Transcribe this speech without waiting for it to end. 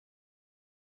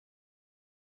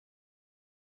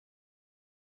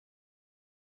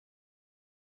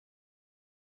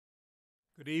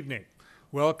Good evening.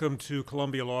 Welcome to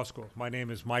Columbia Law School. My name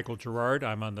is Michael Gerard.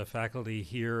 I'm on the faculty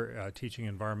here teaching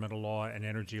environmental law and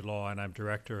energy law, and I'm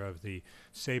director of the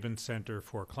Sabin Center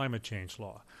for Climate Change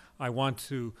Law. I want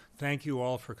to thank you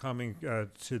all for coming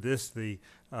to the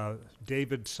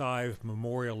David Sive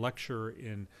Memorial Lecture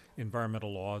in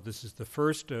Environmental Law. This is the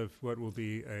first of what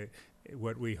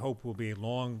we hope will be a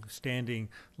long-standing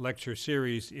lecture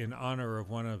series in honor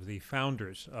of one of the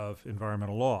founders of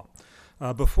environmental law.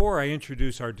 Before I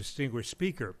introduce our distinguished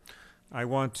speaker, I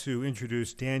want to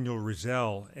introduce Daniel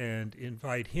Rizal and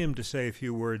invite him to say a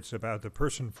few words about the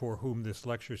person for whom this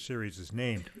lecture series is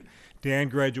named. Dan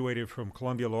graduated from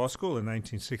Columbia Law School in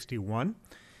 1961.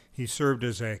 He served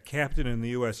as a captain in the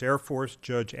U.S. Air Force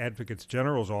Judge Advocate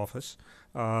General's Office,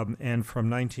 and from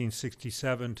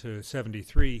 1967 to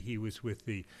 73, he was with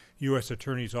the U.S.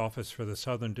 Attorney's Office for the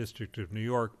Southern District of New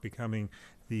York, becoming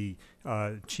the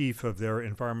chief of their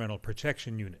Environmental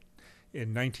Protection Unit.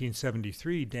 In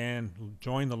 1973, Dan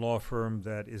joined the law firm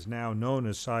that is now known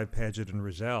as Sive, Paget &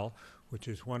 Rizal, which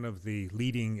is one of the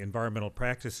leading environmental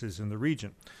practices in the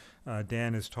region.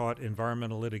 Dan has taught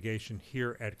environmental litigation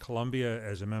here at Columbia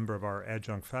as a member of our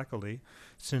adjunct faculty.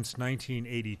 Since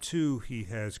 1982, he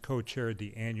has co-chaired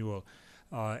the annual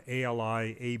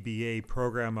ALI-ABA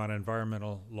program on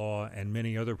environmental law and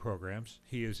many other programs.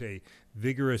 He is a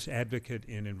vigorous advocate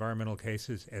in environmental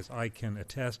cases, as I can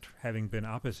attest, having been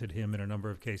opposite him in a number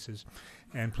of cases.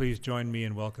 And please join me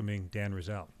in welcoming Dan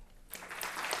Rizal.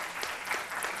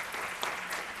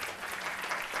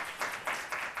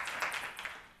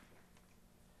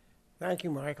 Thank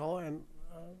you, Michael. And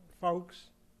folks,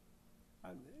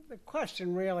 the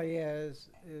question really is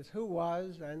who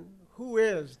was and who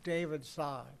is David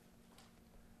Sive?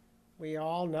 We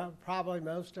all know, probably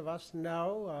most of us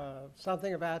know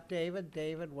something about David.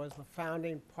 David was the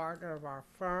founding partner of our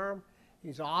firm.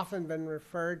 He's often been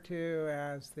referred to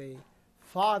as the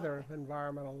father of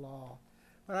environmental law.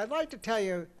 But I'd like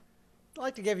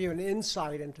to give you an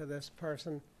insight into this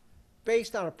person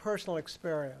based on a personal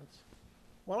experience.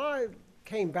 When I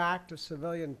came back to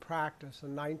civilian practice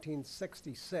in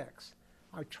 1966,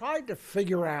 I tried to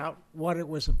figure out what it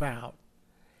was about.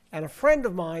 And a friend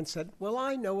of mine said, well,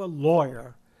 I know a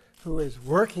lawyer who is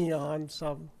working on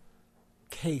some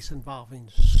case involving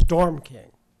Storm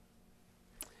King.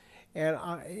 And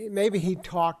maybe he'd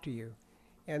talk to you.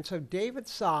 And so David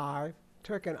Sive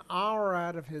took an hour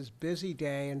out of his busy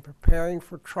day in preparing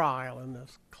for trial in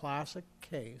this classic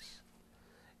case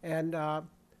and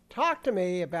talked to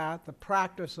me about the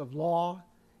practice of law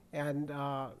and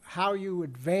how you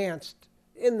advanced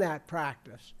in that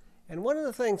practice. And one of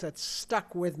the things that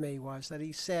stuck with me was that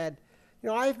he said, you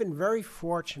know, I've been very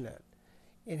fortunate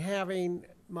in having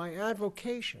my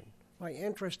avocation, my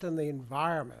interest in the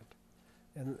environment,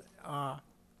 and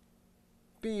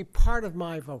be part of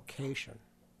my vocation.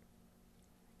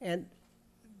 And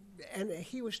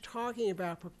he was talking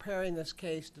about preparing this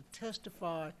case to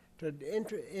testify, to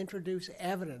introduce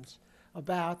evidence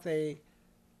about the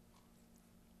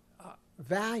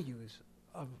values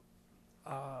of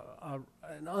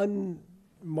an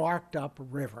unmarked up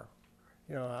river,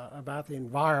 you know, about the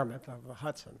environment of the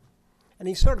Hudson. And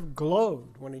he sort of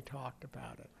glowed when he talked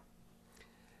about it.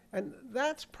 And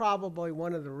that's probably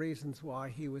one of the reasons why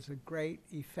he was a great,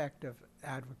 effective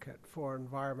advocate for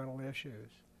environmental issues.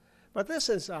 But this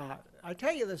is, I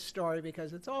tell you this story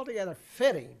because it's altogether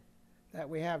fitting that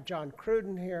we have John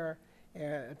Cruden here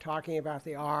talking about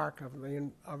the arc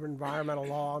of environmental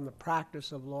law and the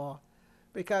practice of law,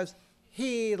 because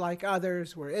he, like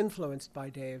others, were influenced by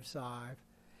Dave Sive.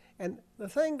 And the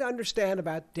thing to understand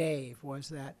about Dave was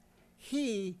that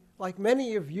he, like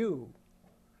many of you,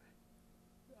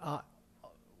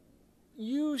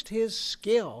 used his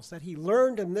skills that he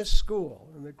learned in this school,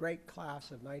 in the great class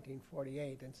of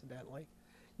 1948, incidentally,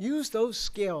 used those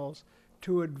skills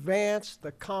to advance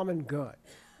the common good.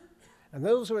 And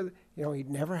those were, you know, he'd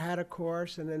never had a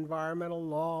course in environmental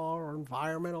law or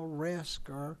environmental risk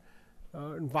or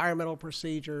environmental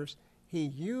procedures. He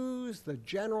used the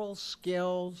general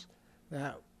skills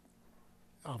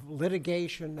of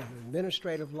litigation and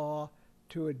administrative law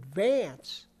to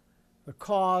advance the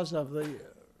cause of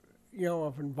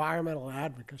of environmental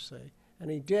advocacy.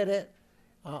 And he did it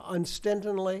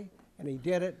unstintingly, and he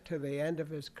did it to the end of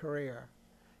his career.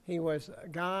 He was a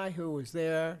guy who was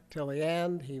there till the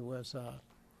end. He was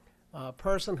a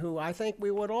person who I think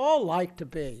we would all like to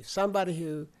be, somebody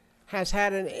who has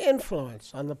had an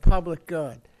influence on the public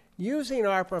good, using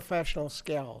our professional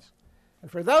skills. And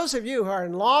for those of you who are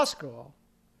in law school,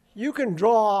 you can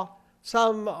draw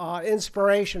some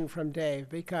inspiration from Dave,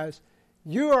 because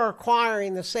you are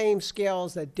acquiring the same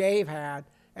skills that Dave had,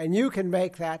 and you can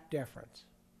make that difference.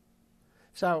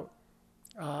 So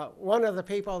one of the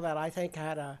people that I think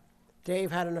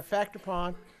Dave had an effect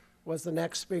upon was the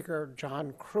next speaker,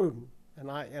 John Cruden, and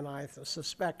I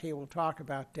suspect he will talk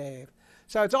about Dave.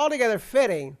 So it's altogether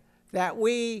fitting that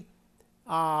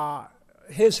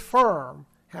his firm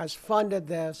has funded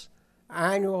this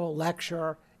annual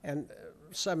lecture and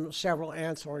several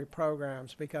ancillary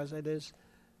programs, because it is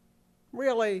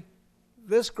really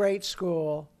this great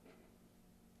school,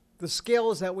 the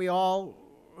skills that we all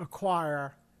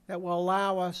acquire that will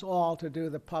allow us all to do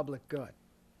the public good.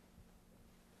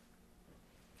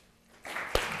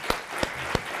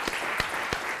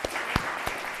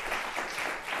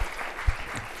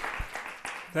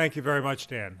 Thank you very much,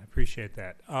 Dan. I appreciate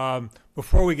that.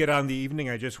 Before we get on the evening,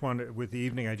 I just want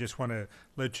to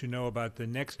let you know about the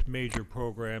next major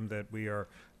program that we are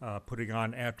putting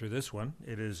on after this one.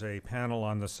 It is a panel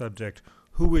on the subject,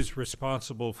 Who is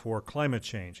Responsible for Climate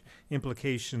Change?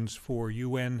 Implications for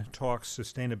UN Talks,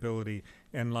 Sustainability,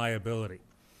 and Liability.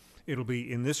 It'll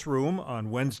be in this room on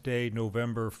Wednesday,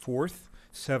 November 4th,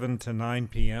 7 to 9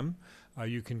 p.m.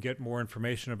 You can get more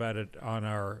information about it on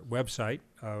our website,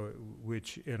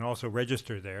 and also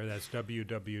register there. That's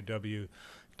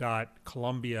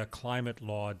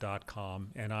www.columbiaclimatelaw.com.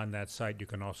 And on that site, you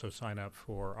can also sign up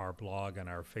for our blog and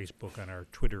our Facebook and our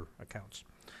Twitter accounts.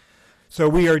 So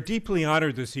we are deeply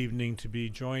honored this evening to be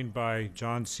joined by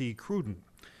John C. Cruden.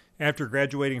 After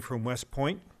graduating from West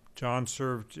Point, John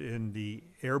served in the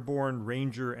Airborne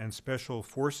Ranger and Special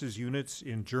Forces units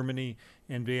in Germany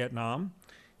and Vietnam.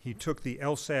 He took the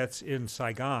LSATs in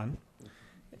Saigon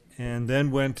and then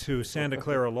went to Santa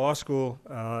Clara Law School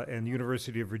and the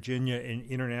University of Virginia in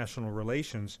International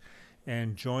Relations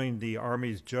and joined the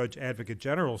Army's Judge Advocate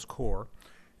General's Corps,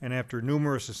 and after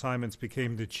numerous assignments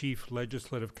became the Chief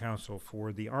Legislative Counsel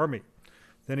for the Army.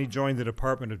 Then he joined the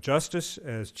Department of Justice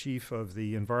as Chief of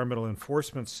the Environmental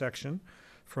Enforcement Section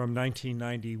from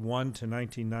 1991 to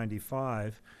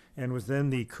 1995, and was then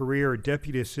the career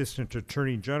Deputy Assistant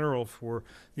Attorney General for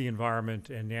the Environment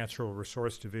and Natural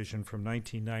Resource Division from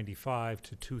 1995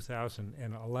 to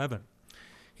 2011.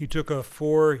 He took a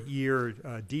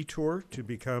 4-year detour to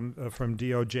become, from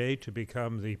DOJ to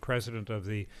become the president of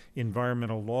the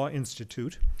Environmental Law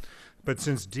Institute. But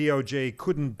since DOJ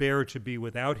couldn't bear to be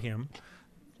without him,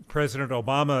 President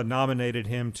Obama nominated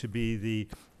him to be the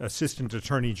Assistant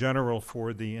Attorney General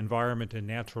for the Environment and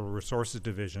Natural Resources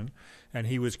Division, and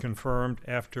he was confirmed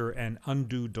after an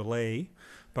undue delay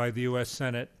by the U.S.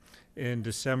 Senate in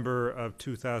December of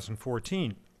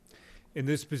 2014. In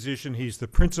this position, he's the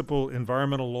principal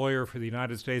environmental lawyer for the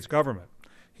United States government.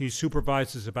 He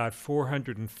supervises about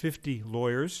 450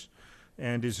 lawyers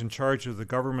and is in charge of the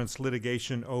government's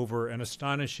litigation over an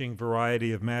astonishing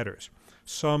variety of matters,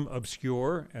 some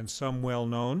obscure and some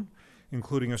well-known,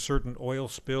 including a certain oil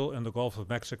spill in the Gulf of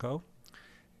Mexico,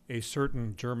 a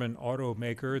certain German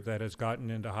automaker that has gotten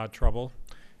into hot trouble,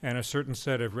 and a certain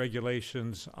set of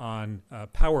regulations on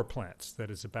power plants that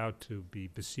is about to be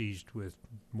besieged with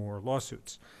more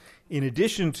lawsuits. In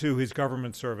addition to his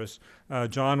government service,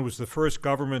 John was the first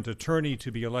government attorney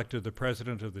to be elected the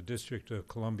president of the District of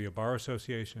Columbia Bar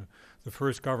Association, the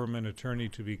first government attorney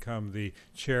to become the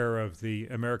chair of the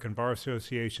American Bar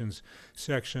Association's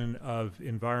section of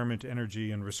Environment,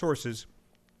 Energy, and Resources.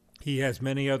 He has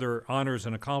many other honors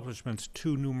and accomplishments,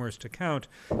 too numerous to count,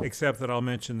 except that I'll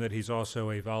mention that he's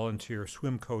also a volunteer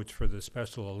swim coach for the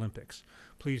Special Olympics.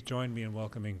 Please join me in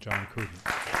welcoming John Cruden.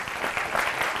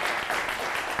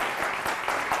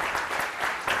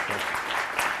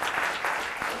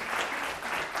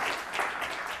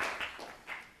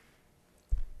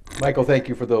 Michael, thank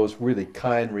you for those really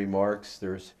kind remarks.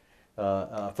 There's,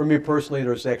 for me personally,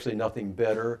 there's actually nothing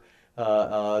better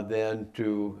than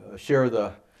to share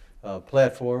the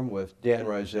platform with Dan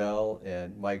Rizel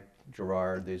and Mike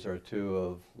Gerard. These are two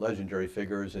of legendary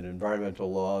figures in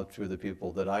environmental law, two of the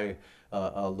people that I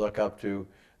look up to.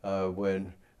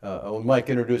 When Mike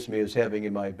introduced me as having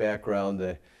in my background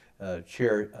the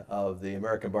chair of the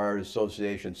American Bar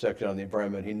Association section on the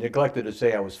environment, he neglected to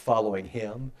say I was following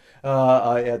him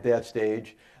at that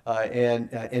stage. And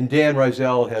Dan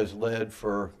Rizel has led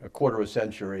for a quarter of a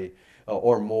century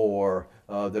or more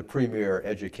the premier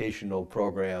educational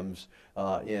programs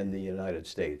in the United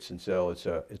States. And so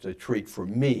it's a treat for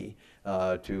me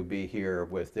to be here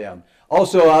with them.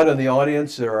 Also out in the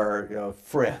audience, there are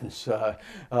friends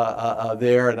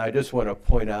there, and I just want to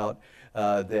point out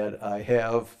that I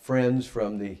have friends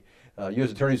from the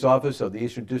U.S. Attorney's Office of the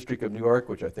Eastern District of New York,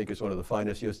 which I think is one of the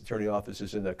finest U.S. Attorney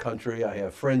offices in the country. I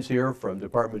have friends here from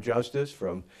Department of Justice,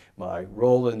 from my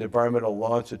role in the Environmental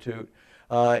Law Institute,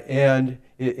 and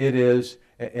it is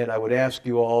And I would ask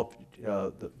you all,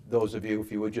 those of you,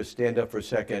 if you would just stand up for a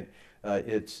second.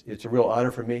 It's a real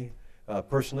honor for me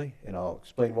personally, and I'll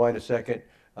explain why in a second,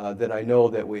 that I know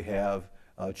that we have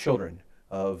children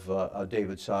of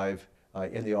David Sive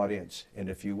in the audience. And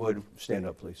if you would, stand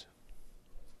up, please.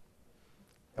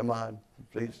 Come on,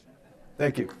 please.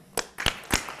 Thank you.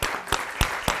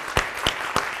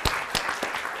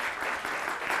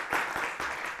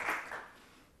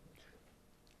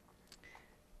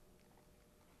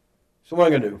 So what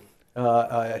I'm going to do,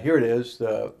 here it is.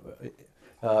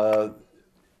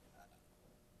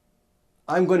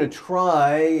 I'm going to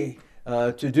try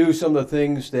to do some of the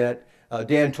things that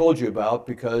Dan told you about,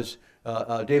 because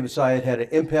David Sive had an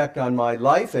impact on my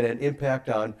life and an impact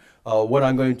on what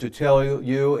I'm going to tell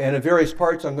you. And in various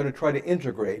parts, I'm going to try to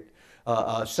integrate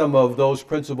some of those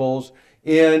principles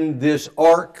in this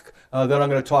arc that I'm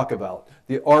going to talk about.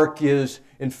 The arc is,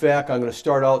 in fact, I'm going to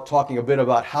start out talking a bit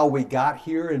about how we got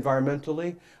here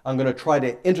environmentally. I'm going to try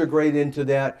to integrate into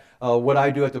that what I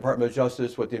do at the Department of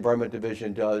Justice, what the Environment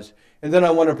Division does. And then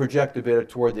I want to project a bit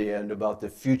toward the end about the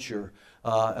future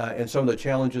and some of the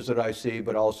challenges that I see,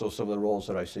 but also some of the roles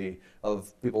that I see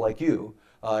of people like you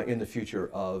in the future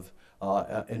of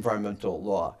environmental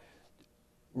law.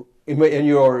 In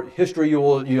your history,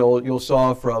 you'll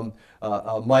saw from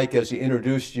Mike as he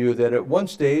introduced you that at one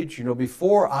stage,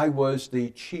 before I was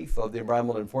the chief of the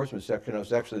Environmental Enforcement Section, I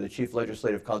was actually the chief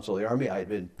legislative counsel of the Army. I had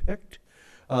been picked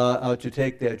to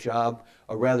take that job,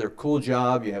 a rather cool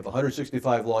job. You have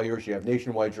 165 lawyers, you have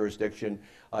nationwide jurisdiction,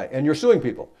 and you're suing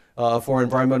people for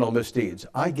environmental misdeeds.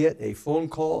 I get a phone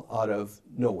call out of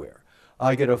nowhere.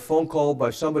 I get a phone call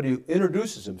by somebody who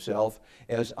introduces himself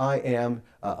as I am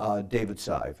David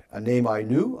Sive, a name I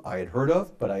knew, I had heard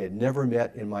of, but I had never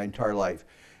met in my entire life.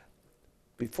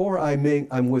 Before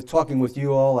I'm talking with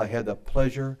you all, I had the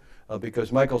pleasure,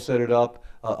 because Michael set it up,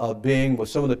 of being with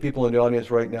some of the people in the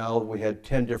audience right now. We had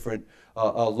 10 different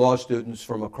law students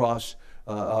from across,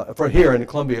 from here in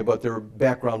Columbia, but their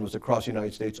background was across the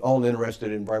United States, all interested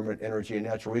in environment, energy, and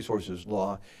natural resources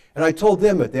law. And I told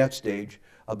them at that stage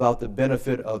about the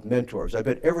benefit of mentors. I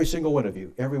bet every single one of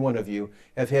you, every one of you,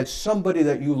 have had somebody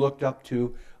that you looked up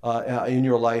to in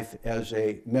your life as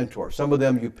a mentor. Some of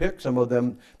them you picked, some of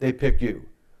them they picked you.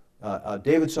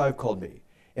 David Sive called me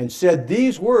and said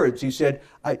these words. He said,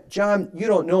 John, you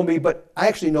don't know me, but I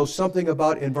actually know something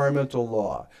about environmental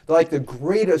law. Like the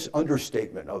greatest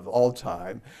understatement of all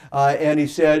time. And he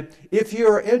said, if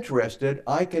you're interested,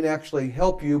 I can actually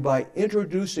help you by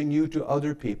introducing you to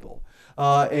other people.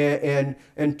 And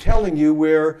telling you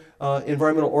where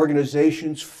environmental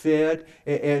organizations fit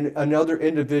and other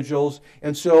individuals.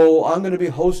 And so I'm going to be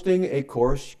hosting a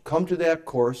course. Come to that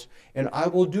course, and I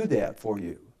will do that for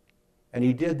you. And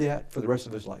he did that for the rest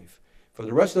of his life. For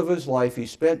the rest of his life, he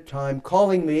spent time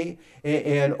calling me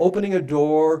and opening a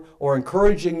door or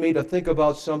encouraging me to think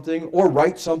about something or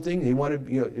write something. He wanted,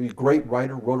 he's a great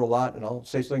writer, wrote a lot, and I'll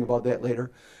say something about that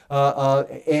later,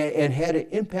 and had an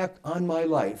impact on my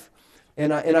life.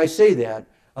 And I say that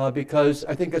because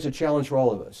I think that's a challenge for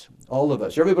all of us. All of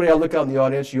us. Everybody I look out in the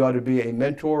audience, you ought to be a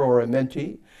mentor or a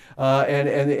mentee.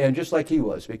 And just like he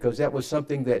was, because that was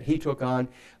something that he took on.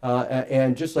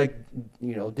 And just like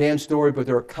Dan's story, but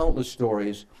there are countless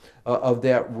stories of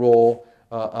that role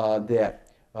that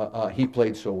he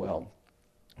played so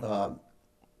well.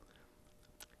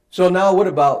 So now what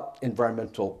about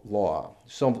environmental law?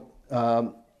 So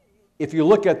if you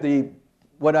look at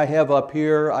what I have up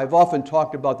here, I've often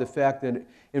talked about the fact that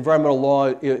environmental law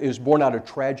is born out of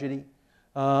tragedy.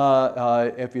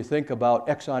 If you think about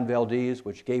Exxon Valdez,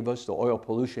 which gave us the Oil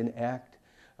Pollution Act,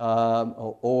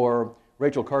 or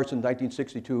Rachel Carson's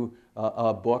 1962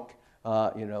 book,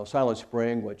 Silent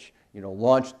Spring, which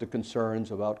launched the concerns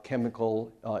about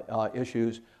chemical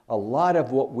issues. A lot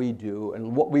of what we do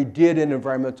and what we did in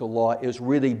environmental law is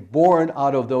really born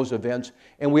out of those events,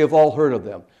 and we have all heard of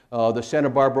them. The Santa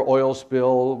Barbara oil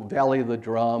spill, Valley of the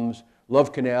Drums,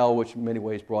 Love Canal, which in many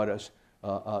ways brought us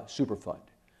Superfund.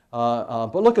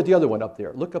 But look at the other one up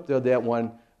there. Look up there, that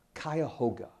one,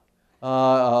 Cuyahoga.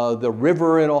 The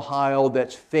river in Ohio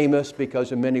that's famous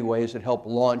because in many ways it helped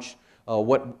launch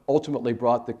what ultimately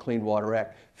brought the Clean Water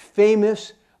Act.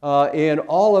 Famous in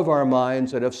all of our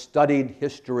minds that have studied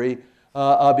history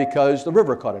because the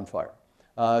river caught on fire.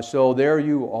 So there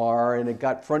you are, and it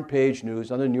got front page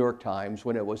news on the New York Times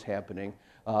when it was happening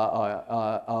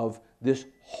of this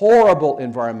horrible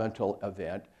environmental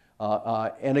event.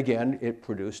 And again, it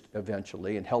produced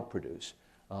eventually and helped produce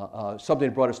something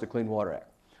that brought us the Clean Water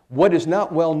Act. What is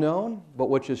not well known, but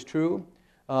which is true,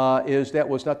 is that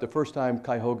was not the first time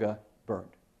Cuyahoga burned.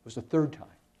 It was the third time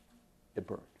it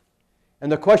burned.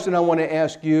 And the question I want to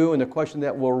ask you, and the question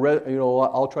that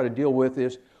I'll try to deal with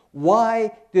is,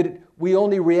 why did we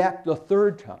only react the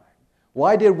third time?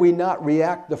 Why did we not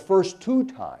react the first two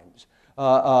times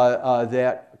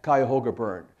that Cuyahoga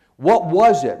burned? What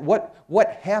was it?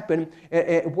 What happened?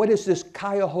 What is this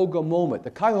Cuyahoga moment?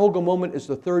 The Cuyahoga moment is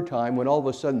the third time when all of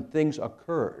a sudden things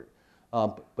occurred,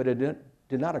 but it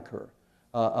did not occur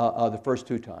the first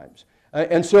two times.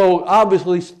 And so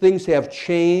obviously things have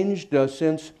changed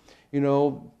since,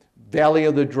 Valley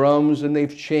of the Drums, and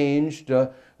they've changed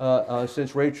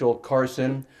since Rachel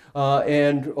Carson.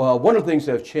 And one of the things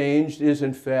that have changed is,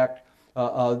 in fact,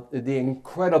 the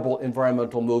incredible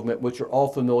environmental movement, which you're all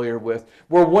familiar with.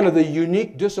 We're one of the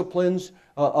unique disciplines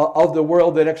of the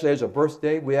world that actually has a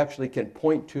birthday. We actually can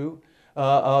point to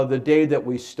the day that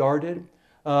we started.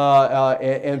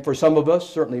 And for some of us,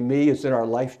 certainly me, it's in our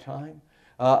lifetime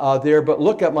there. But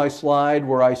look at my slide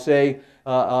where I say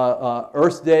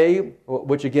Earth Day,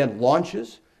 which again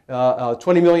launches.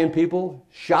 20 million people,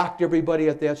 shocked everybody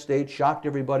at that stage, shocked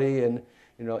everybody in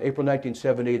April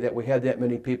 1970 that we had that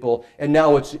many people, and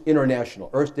now it's international.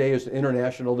 Earth Day is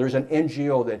international. There's an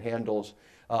NGO that handles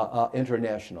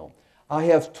international. I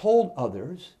have told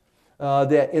others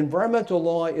that environmental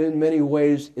law in many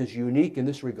ways is unique in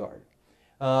this regard.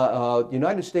 The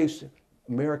United States,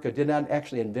 America did not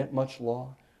actually invent much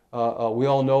law. We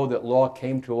all know that law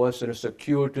came to us in a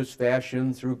circuitous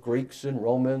fashion through Greeks and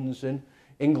Romans and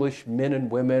English men and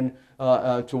women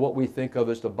to what we think of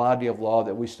as the body of law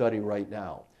that we study right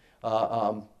now.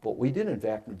 But we did in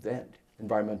fact invent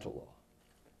environmental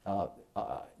law.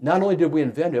 Not only did we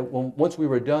invent it, once we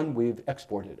were done, we've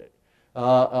exported it.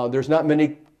 There's not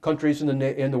many countries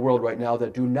in the world right now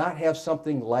that do not have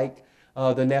something like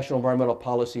the National Environmental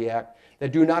Policy Act,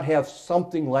 that do not have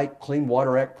something like Clean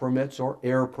Water Act permits or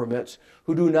air permits,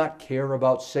 who do not care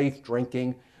about safe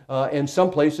drinking. In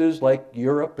some places like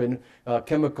Europe and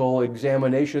chemical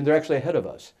examination, they're actually ahead of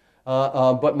us.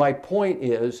 But my point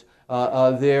is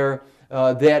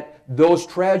that those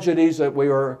tragedies that we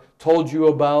were told you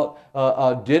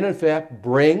about did in fact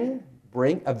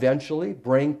eventually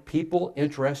bring people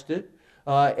interested.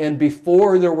 And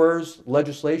before there was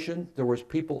legislation, there was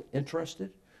people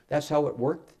interested. That's how it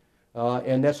worked.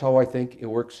 And that's how I think it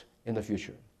works in the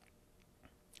future.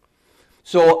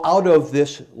 So out of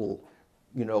this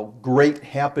great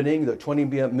happening, the 20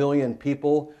 million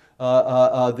people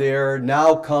there,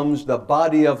 now comes the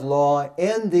body of law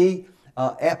and the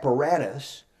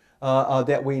apparatus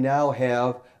that we now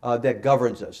have that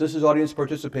governs us. This is audience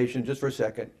participation, just for a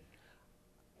second.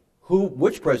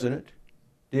 Which president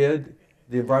did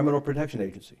the Environmental Protection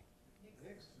Agency?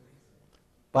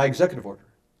 By executive order.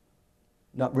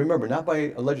 Remember, not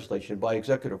by legislation, by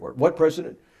executive order. What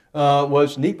president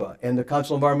was NEPA and the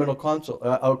Council of Environmental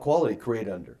Quality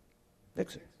created under?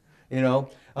 Nixon.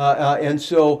 And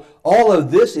so all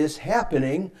of this is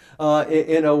happening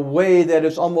in a way that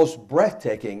is almost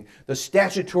breathtaking. The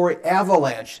statutory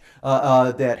avalanche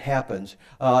that happens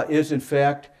is in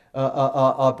fact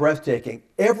breathtaking.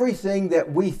 Everything that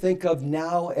we think of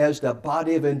now as the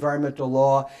body of environmental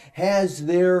law has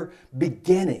their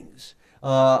beginnings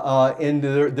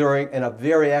during a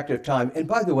very active time. And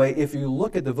by the way, if you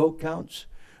look at the vote counts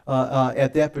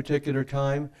at that particular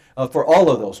time, for all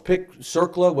of those, pick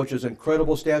CERCLA, which is an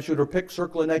incredible statute, or pick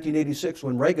CERCLA in 1986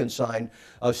 when Reagan signed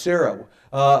SARA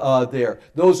there.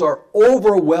 Those are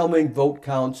overwhelming vote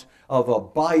counts of a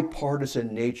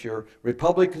bipartisan nature,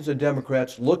 Republicans and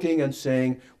Democrats looking and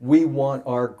saying, we want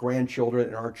our grandchildren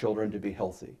and our children to be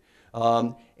healthy.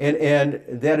 And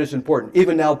that is important.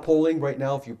 Even now, polling right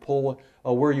now, if you poll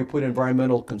where you put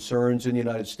environmental concerns in the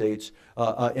United States,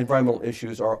 environmental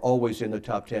issues are always in the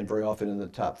top 10, very often in the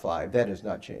top 5. That has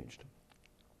not changed.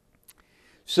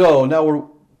 So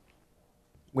now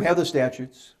we have the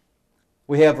statutes,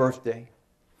 we have Earth Day,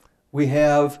 we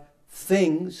have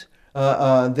things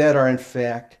that are in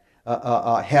fact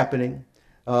happening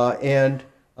and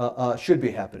should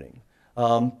be happening.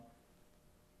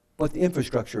 But the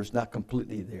infrastructure is not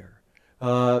completely there.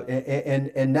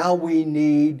 And now we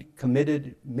need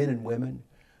committed men and women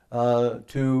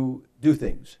to do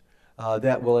things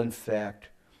that will in fact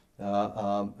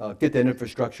get that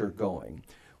infrastructure going.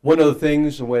 One of the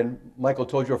things, when Michael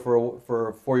told you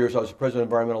for 4 years I was the president of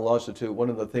the Environmental Law Institute, one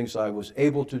of the things I was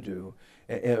able to do,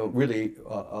 and really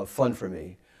fun for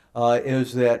me,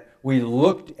 is that we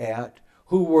looked at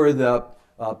who were the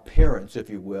parents, if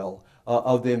you will,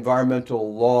 of the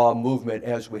environmental law movement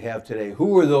as we have today. Who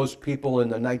were those people in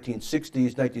the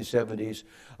 1960s, 1970s,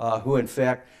 who in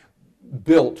fact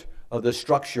built the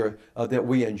structure that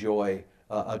we enjoy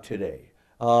today?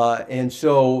 And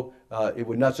so It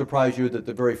would not surprise you that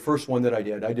the very first one that I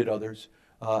did others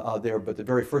there, but the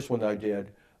very first one that I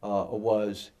did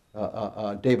was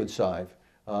David Sive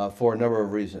for a number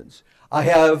of reasons. I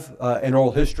have an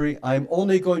oral history. I'm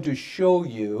only going to show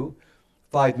you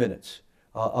 5 minutes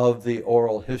of the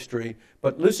oral history,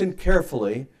 but listen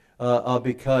carefully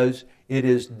because it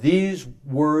is these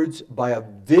words by a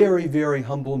very, very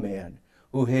humble man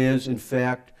who has, in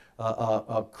fact,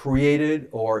 created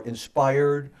or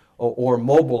inspired or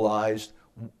mobilized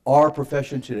our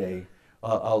profession today.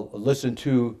 I'll listen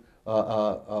to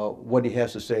what he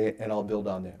has to say, and I'll build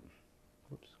on that.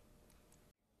 Oops.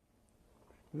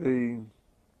 The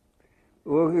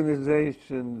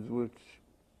organizations which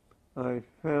I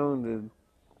founded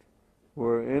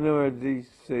were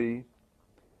NRDC,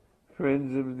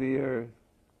 Friends of the Earth,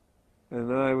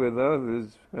 and I with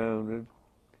others founded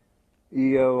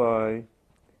ELI,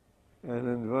 and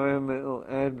Environmental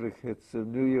Advocates of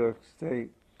New York State,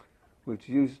 which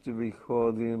used to be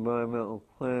called the Environmental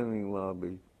Planning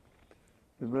Lobby.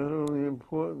 And not only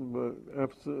important, but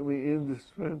absolutely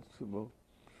indispensable,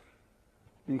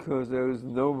 because there was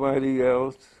nobody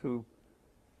else who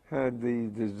had the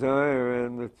desire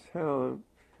and the talent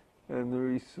and the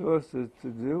resources to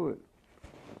do it.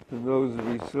 And those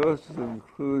resources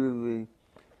included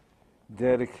the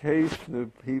dedication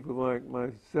of people like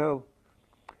myself,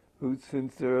 who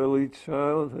since early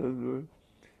childhood were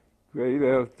great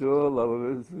outdoor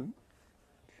lovers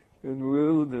and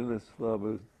wilderness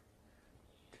lovers.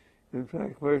 In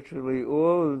fact, virtually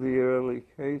all of the early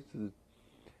cases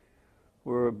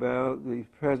were about the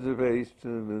preservation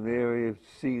of an area of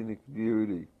scenic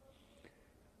beauty.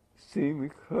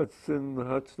 Scenic Hudson, the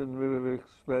Hudson River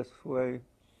Expressway,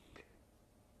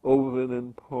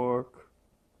 Overland Park,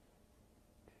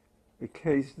 a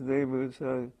case neighbors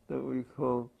that we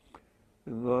recall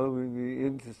involving the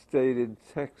interstate in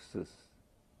Texas,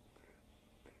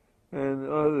 and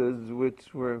others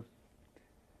which were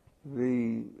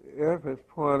the effort,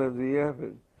 part of the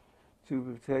effort to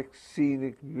protect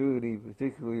scenic beauty,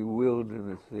 particularly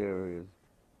wilderness areas.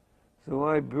 So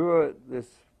I brought this,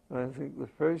 I think the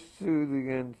first suit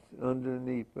against under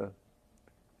NEPA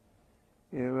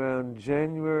in around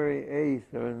January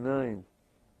 8th or 9th.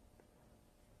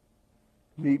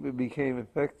 NEPA became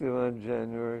effective on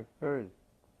January 1st.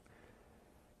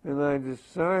 And I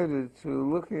decided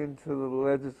to look into the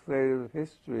legislative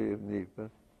history of NEPA.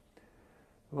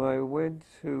 Well, I went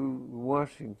to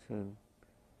Washington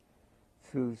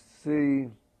to see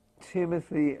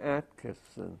Timothy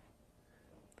Atkinson,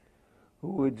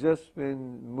 who had just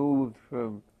been moved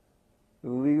from the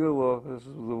legal office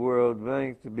of the World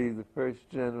Bank to be the first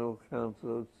general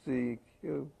counsel of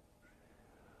CEQ.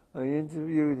 I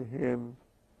interviewed him,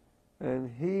 and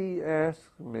he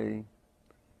asked me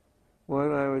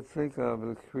what I would think of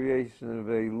the creation of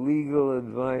a legal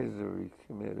advisory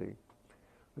committee,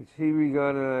 which he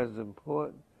regarded as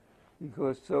important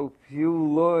because so few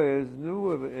lawyers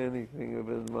knew of anything of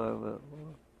environmental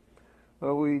law.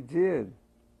 Well, we did.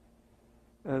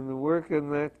 And the work in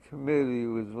that committee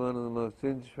was one of the most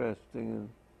interesting and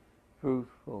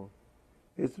fruitful.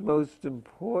 Its most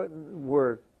important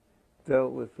work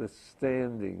dealt with the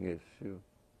standing issue.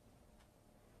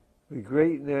 The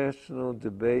great national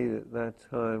debate at that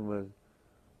time was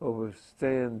over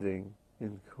standing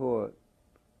in court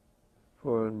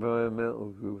for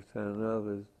environmental groups and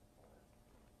others.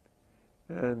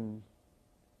 And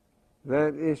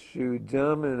that issue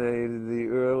dominated the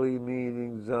early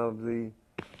meetings of the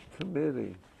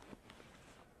committee.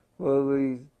 Well,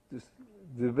 the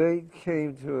debate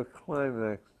came to a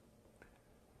climax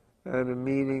at a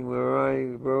meeting where I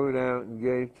wrote out and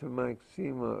gave to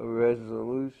Maxima a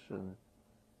resolution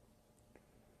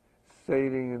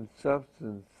stating in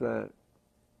substance that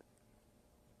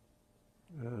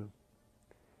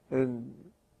and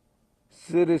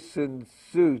citizen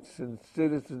suits and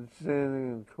citizen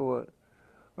standing in court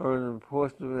are an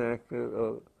important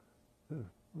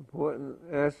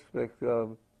aspect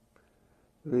of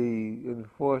the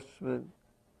enforcement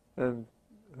and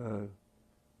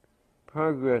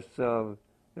progress of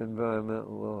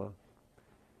environmental law.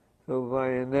 So by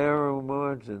a narrow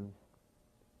margin,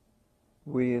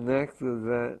 we enacted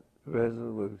that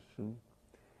resolution.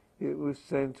 It was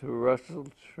sent to Russell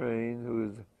Train, who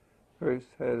was the first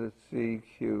head of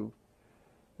CEQ,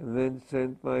 and then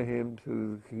sent by him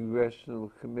to the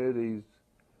congressional committees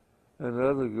and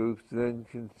other groups then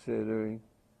considering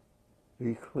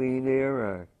the Clean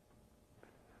Air Act.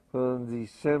 Well, in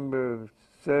December of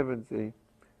 '70,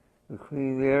 the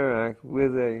Clean Air Act,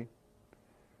 with a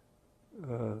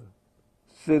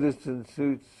citizen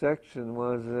suit section,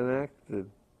 was enacted.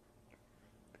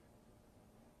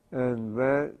 And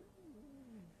that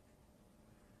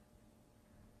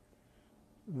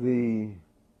the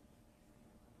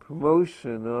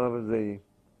promotion of the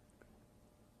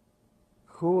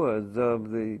cause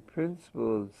of the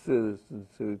principle of citizen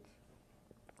suits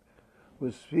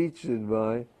was featured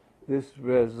by this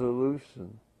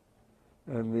resolution.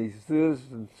 And the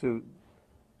citizen suit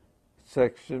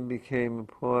section became a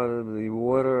part of the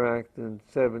Water Act in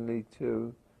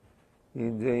 '72, the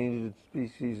Endangered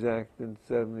Species Act in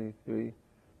 '73,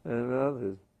 and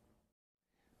others.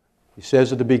 He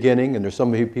says at the beginning, and there's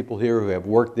some of you people here who have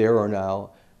worked there or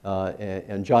now,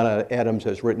 and John Adams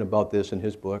has written about this in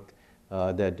his book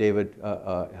that David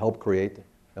helped create,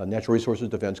 Natural Resources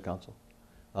Defense Council,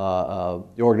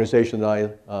 the organization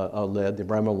that I led, the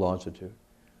Environmental Law Institute.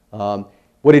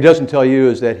 What he doesn't tell you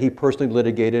is that he personally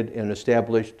litigated and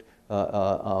established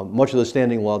much of the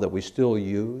standing law that we still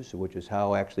use, which is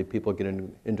how actually people get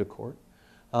into court.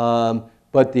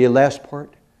 But the last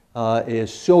part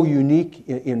is so unique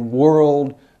in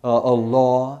world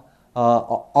law.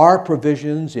 Our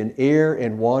provisions in air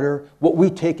and water, what we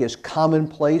take as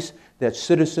commonplace, that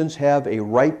citizens have a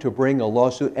right to bring a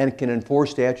lawsuit and can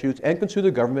enforce statutes and can sue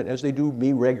the government, as they do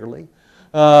me regularly,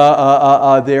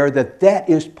 that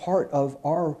is part of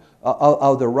our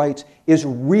of the rights, is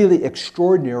really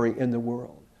extraordinary in the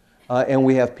world. And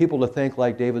we have people to thank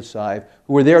like David Sive,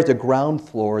 who were there at the ground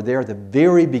floor, there at the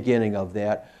very beginning of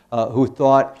that, who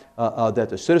thought that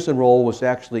the citizen role was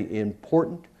actually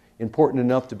important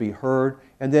enough to be heard,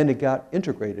 and then it got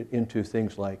integrated into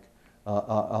things like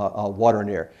water and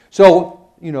air. So,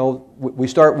 you know, we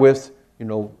start with, you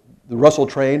know, the Russell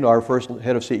Train, our first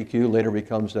head of CEQ, later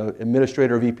becomes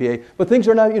administrator of EPA. But things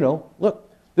are not, you know, look,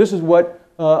 this is what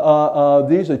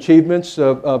these achievements,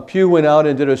 Pew went out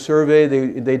and did a survey.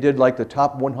 They did like the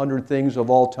top 100 things of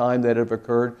all time that have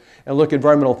occurred. And look,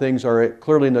 environmental things are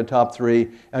clearly in the top 3,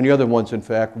 and the other ones, in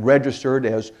fact, registered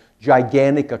as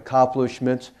gigantic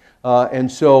accomplishments. And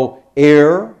so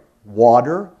air,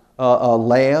 water,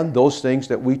 land, those things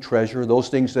that we treasure, those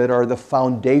things that are the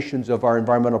foundations of our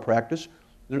environmental practice,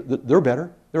 they're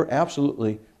better. They're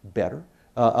absolutely better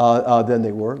than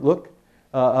they were. Look,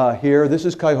 here, this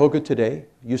is Cuyahoga today.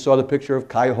 You saw the picture of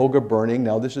Cuyahoga burning.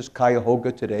 Now this is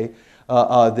Cuyahoga today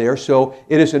there. So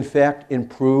it is in fact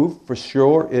improved, for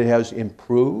sure. It has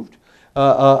improved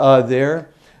there.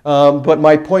 But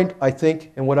my point, I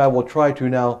think, and what I will try to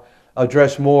now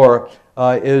address more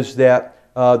is that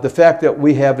the fact that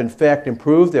we have in fact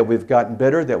improved, that we've gotten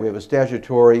better, that we have a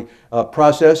statutory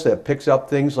process that picks up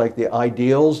things like the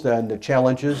ideals and the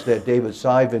challenges that David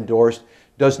Sive endorsed,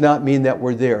 does not mean that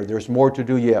we're there. There's more to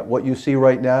do yet. What you see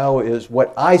right now is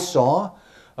what I saw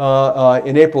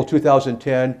in April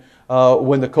 2010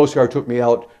 when the Coast Guard took me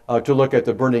out to look at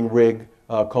the burning rig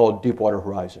called Deepwater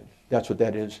Horizon. That's what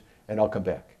that is, and I'll come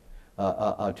back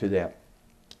to that.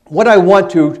 What I want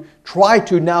to try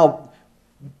to now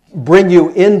bring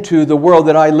you into the world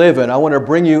that I live in. I want to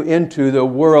bring you into the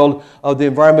world of the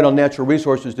Environmental and Natural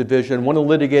Resources Division, one of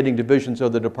the litigating divisions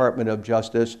of the Department of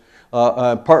Justice,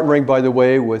 partnering, by the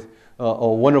way, with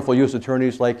wonderful U.S.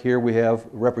 attorneys like here. We have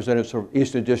representatives from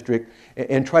Eastern District,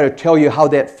 and try to tell you how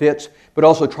that fits, but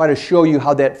also try to show you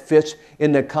how that fits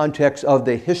in the context of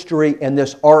the history and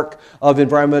this arc of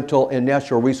environmental and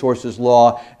natural resources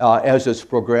law as it's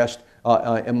progressed,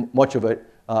 and much of it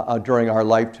during our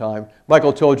lifetime.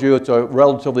 Michael told you it's a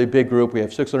relatively big group. We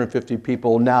have 650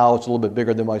 people now. It's a little bit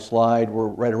bigger than my slide. We're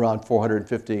right around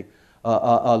 450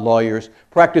 lawyers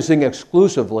practicing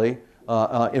exclusively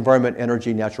environment,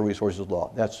 energy, natural resources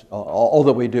law. That's all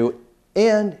that we do.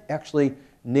 And actually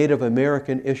Native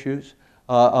American issues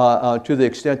to the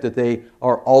extent that they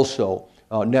are also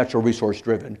natural resource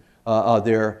driven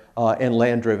there and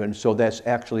land driven. So that's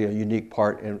actually a unique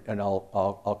part, and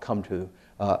I'll come to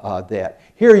that.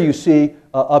 Here you see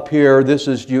up here, this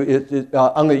is, you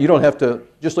don't have to,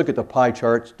 just look at the pie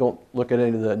charts. Don't look at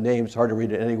any of the names. It's hard to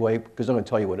read it anyway, because I'm going to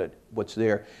tell you what's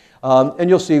there. And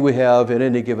you'll see we have, at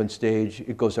any given stage,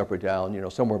 it goes up or down, you know,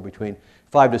 somewhere between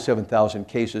 5,000 to 7,000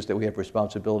 cases that we have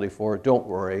responsibility for. Don't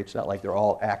worry, it's not like they're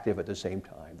all active at the same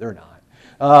time. They're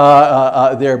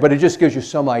not there, but it just gives you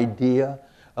some idea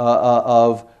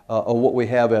of what we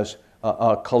have as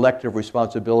collective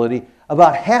responsibility.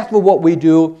 About half of what we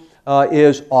do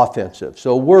is offensive.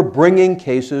 So we're bringing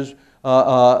cases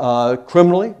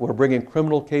criminally. We're bringing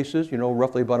criminal cases, you know,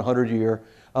 roughly about 100 a year.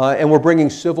 And we're bringing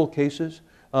civil cases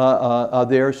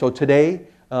there. So today,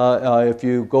 if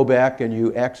you go back and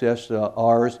you access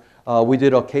ours, we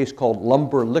did a case called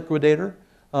Lumber Liquidator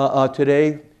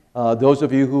today. Those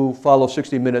of you who follow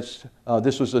 60 Minutes,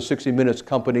 this was a 60 Minutes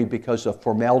company because of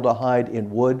formaldehyde in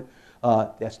wood.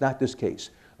 That's not this case.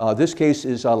 This case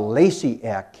is a Lacey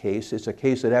Act case. It's a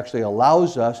case that actually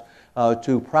allows us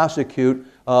to prosecute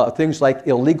things like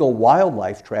illegal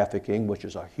wildlife trafficking, which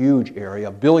is a huge area,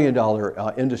 a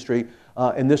billion-dollar industry,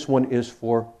 and this one is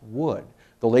for wood.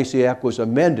 The Lacey Act was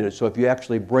amended, so if you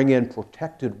actually bring in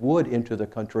protected wood into the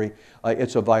country,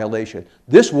 it's a violation.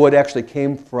 This wood actually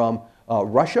came from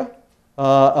Russia,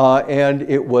 and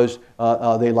it was,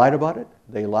 they lied about it.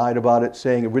 They lied about it,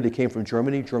 saying it really came from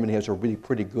Germany. Germany has a really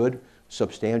pretty good,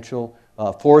 substantial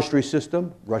forestry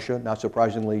system. Russia, not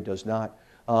surprisingly, does not.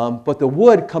 But the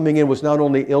wood coming in was not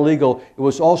only illegal, it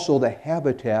was also the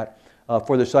habitat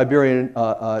for the Siberian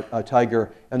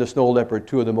tiger and the snow leopard,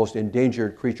 two of the most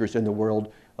endangered creatures in the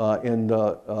world. In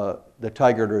the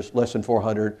tiger, there's less than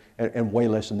 400 and way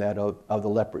less than that of the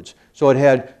leopards. So it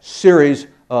had series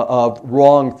of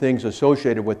wrong things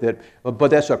associated with it, but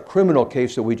that's a criminal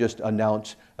case that we just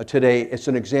announced today. It's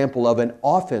an example of an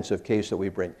offensive case that we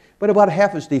bring, but about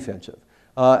half is defensive.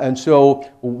 And so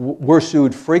we're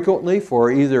sued frequently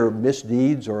for either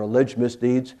misdeeds or alleged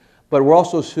misdeeds, but we're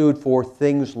also sued for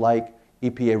things like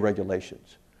EPA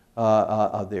regulations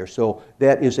there. So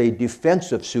that is a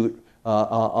defensive suit,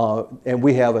 and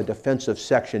we have a defensive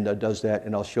section that does that,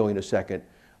 and I'll show you in a second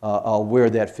where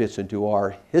that fits into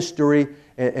our history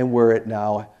and where it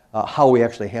now, how we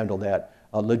actually handle that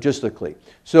logistically.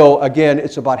 So again,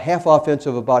 it's about half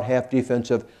offensive, about half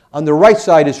defensive. On the right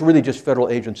side is really just federal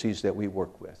agencies that we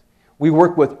work with. We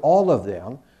work with all of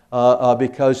them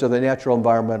because of the Natural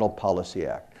Environmental Policy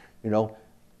Act. You know,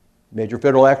 major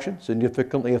federal action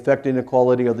significantly affecting the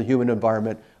quality of the human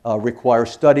environment requires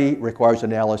study, requires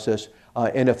analysis,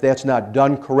 and if that's not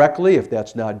done correctly, if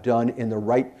that's not done in the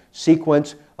right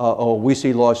sequence, we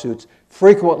see lawsuits.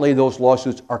 Frequently, those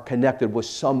lawsuits are connected with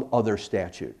some other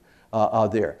statute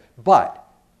there. But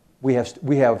we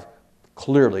have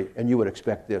clearly, and you would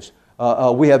expect this,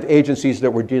 we have agencies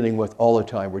that we're dealing with all the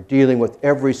time. We're dealing with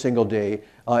every single day,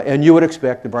 and you would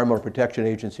expect the Environmental Protection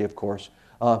Agency, of course,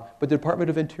 but the Department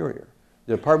of Interior.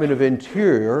 The Department of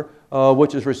Interior,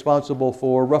 which is responsible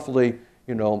for roughly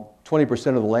 20%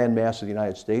 of the land mass of the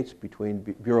United States between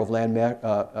Bureau of Land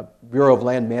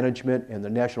Management and the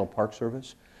National Park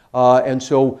Service. And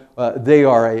so they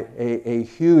are a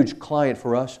huge client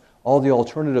for us. All the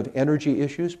alternative energy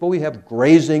issues, but we have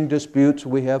grazing disputes,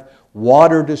 we have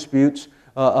water disputes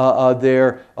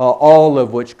there, all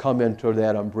of which come into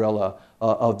that umbrella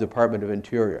of Department of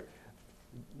Interior.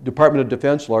 Department of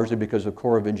Defense, largely because of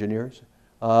Corps of Engineers.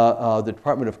 The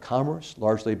Department of Commerce,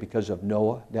 largely because of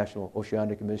NOAA, National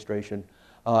Oceanic Administration.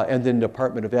 And then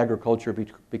Department of Agriculture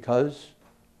because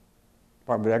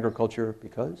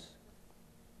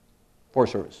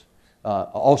Forest Service,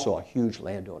 also a huge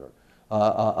landowner.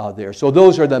 There. So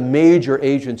those are the major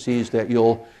agencies that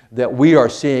we are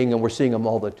seeing, and we're seeing them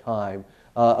all the time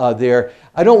there.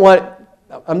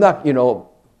 I'm not,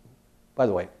 by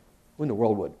the way, who in the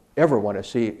world would ever want to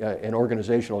see an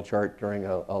organizational chart during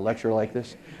a lecture like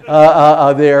this?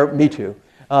 There, me too.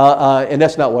 And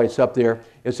that's not why it's up there.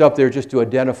 It's up there just to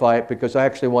identify it because I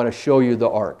actually want to show you the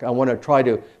arc. I want to try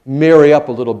to marry up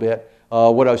a little bit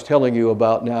what I was telling you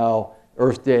about now,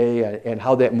 Earth Day, and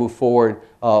how that moved forward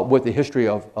with the history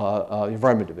of the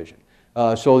Environment Division.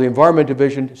 So the Environment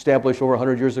Division, established over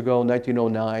 100 years ago,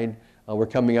 1909. We're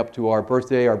coming up to our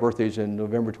birthday. Our birthday's in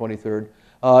November 23rd.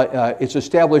 It's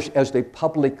established as the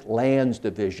Public Lands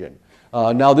Division.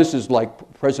 Now this is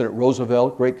like President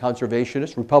Roosevelt, great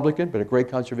conservationist, Republican, but a great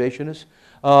conservationist.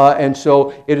 And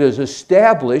so it is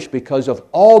established because of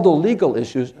all the legal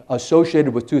issues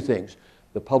associated with two things: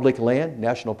 the public land,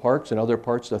 national parks, and other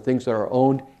parts, the things that are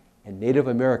owned, and Native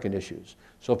American issues.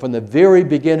 So from the very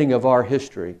beginning of our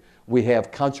history, we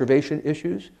have conservation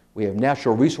issues, we have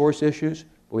natural resource issues,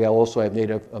 we also have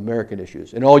Native American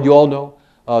issues. And you all know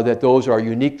that those are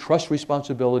unique trust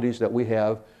responsibilities that we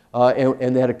have,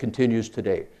 and that it continues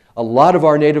today. A lot of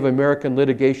our Native American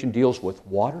litigation deals with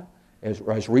water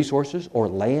as resources or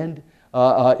land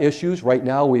issues. Right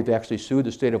now, we've actually sued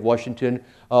the state of Washington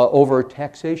over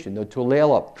taxation. The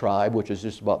Tulalip tribe, which is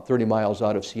just about 30 miles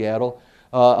out of Seattle,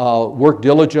 worked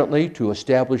diligently to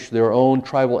establish their own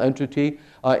tribal entity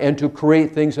and to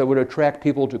create things that would attract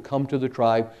people to come to the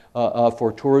tribe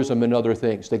for tourism and other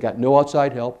things. They got no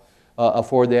outside help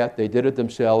for that. They did it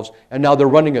themselves, and now they're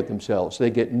running it themselves. They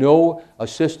get no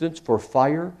assistance for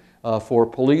fire, for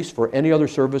police, for any other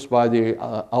service by the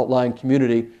outlying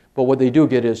community, but what they do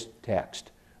get is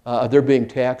taxed. They're being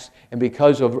taxed, and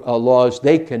because of laws,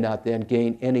 they cannot then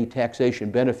gain any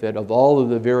taxation benefit of all of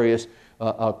the various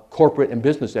corporate and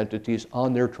business entities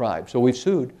on their tribe. So we've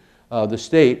sued the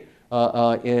state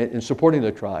in supporting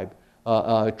the tribe,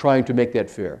 trying to make that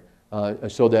fair.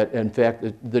 so that, in fact,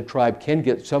 the tribe can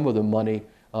get some of the money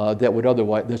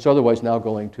that's otherwise now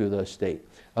going to the state.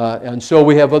 And so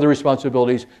we have other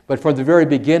responsibilities, but from the very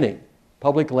beginning,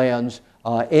 public lands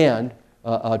and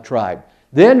tribe.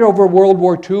 Then over World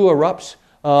War II erupts,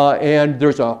 and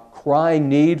there's a crying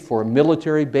need for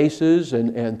military bases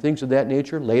and things of that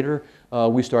nature. Later,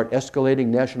 we start escalating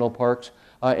national parks,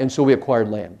 and so we acquired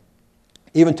land.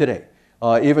 Even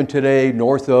today,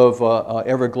 north of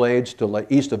Everglades to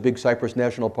east of Big Cypress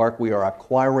National Park, we are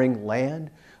acquiring land,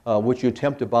 which you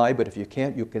attempt to buy, but if you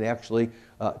can't, you can actually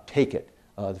take it.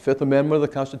 The Fifth Amendment of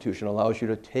the Constitution allows you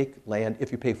to take land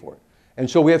if you pay for it. And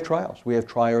so we have trials. We have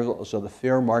trials of the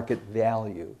fair market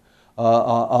value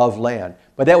of land.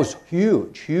 But that was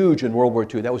huge in World War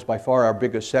II. That was by far our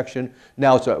biggest section.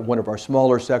 Now it's one of our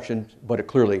smaller sections, but it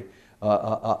clearly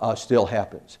still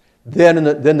happens. Then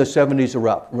the 70s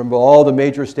erupt. Remember all the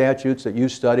major statutes that you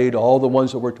studied, all the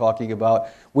ones that we're talking about.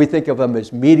 We think of them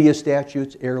as media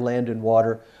statutes, air, land, and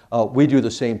water. We do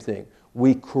the same thing.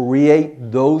 We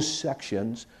create those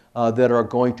sections that are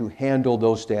going to handle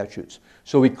those statutes.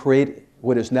 So we create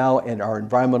what is now in our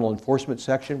environmental enforcement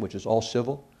section, which is all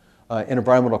civil, an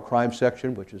environmental crime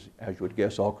section, which is, as you would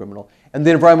guess, all criminal, and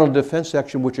the environmental defense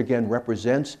section, which again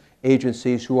represents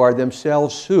agencies who are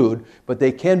themselves sued, but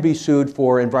they can be sued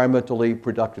for environmentally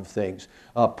productive things.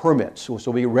 Permits,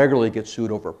 so we regularly get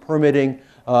sued over permitting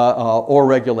or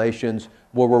regulations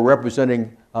where we're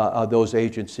representing those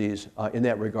agencies in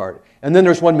that regard. And then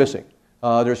there's one missing.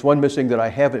 There's one missing that I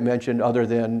haven't mentioned other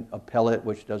than appellate,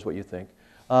 which does what you think,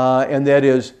 and that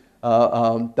is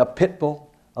the pit bull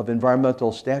of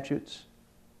environmental statutes.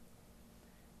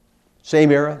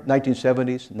 Same era,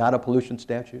 1970s, not a pollution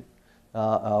statute.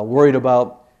 Worried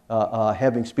about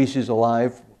having species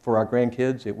alive for our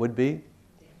grandkids, it would be.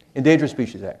 Endangered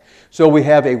Species Act. So we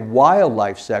have a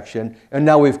wildlife section, and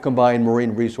now we've combined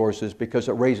marine resources because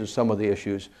it raises some of the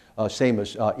issues, same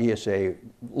as ESA,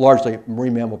 largely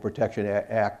Marine Mammal Protection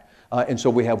Act. And so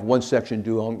we have one section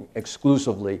doing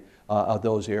exclusively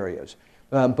those areas.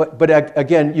 But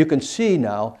again, you can see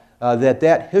now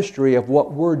that history of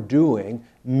what we're doing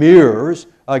mirrors,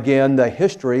 again, the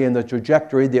history and the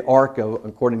trajectory, the arc,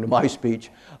 according to my speech,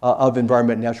 of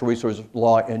environment and natural resources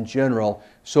law in general.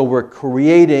 So we're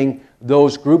creating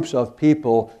those groups of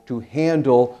people to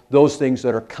handle those things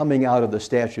that are coming out of the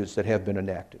statutes that have been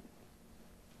enacted.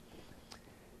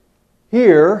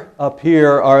 Up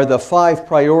here are the 5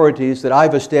 priorities that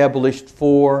I've established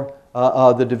for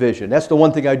the division. That's the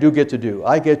one thing I do get to do.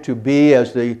 I get to be,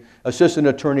 as the Assistant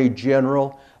Attorney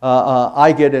General,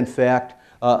 I get, in fact,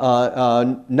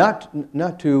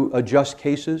 not to adjust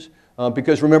cases,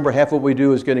 because remember, half what we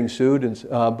do is getting sued,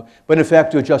 but in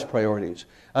fact to adjust priorities.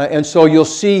 And so you'll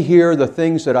see here the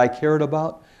things that I cared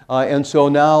about, and so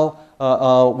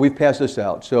now we've passed this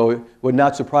out. So it would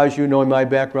not surprise you, knowing my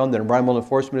background, that environmental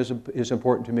enforcement is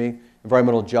important to me,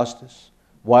 environmental justice,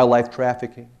 wildlife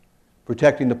trafficking,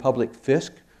 protecting the public fisc,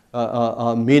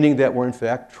 meaning that we're in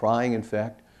fact trying,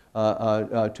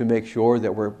 to make sure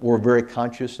that we're very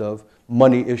conscious of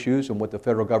money issues and what the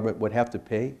federal government would have to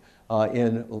pay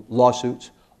in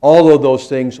lawsuits. All of those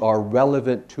things are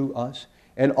relevant to us,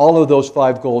 and all of those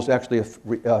 5 goals actually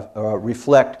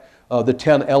reflect the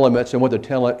 10 elements and what the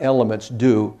 10 elements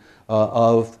do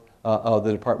of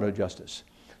the Department of Justice.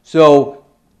 So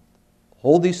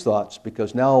hold these thoughts,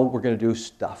 because now we're going to do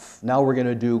stuff. Now we're going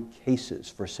to do cases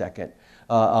for a second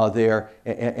there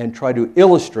and try to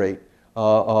illustrate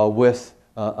with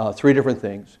 3 different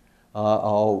things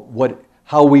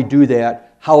how we do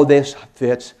that, how this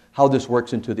fits, how this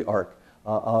works into the arc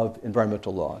of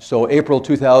environmental law. So April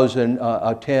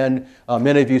 2010,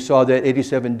 many of you saw that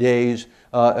 87 days.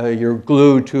 You're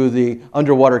glued to the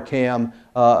underwater cam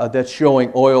that's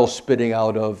showing oil spitting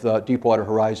out of Deepwater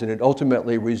Horizon. It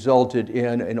ultimately resulted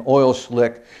in an oil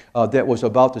slick that was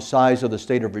about the size of the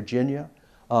state of Virginia,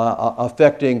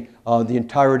 affecting the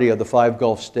entirety of the 5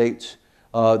 Gulf states.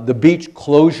 The beach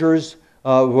closures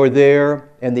were there,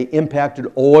 and the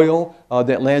impacted oil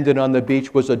that landed on the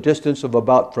beach was a distance of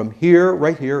about from here,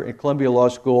 right here at Columbia Law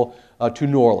School, to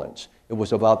New Orleans. It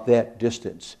was about that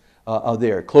distance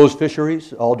there. It closed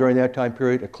fisheries all during that time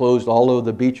period. It closed all of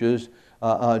the beaches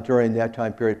during that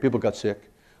time period. People got sick.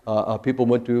 People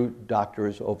went to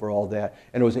doctors over all that.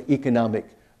 And it was an economic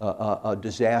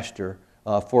disaster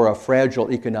for a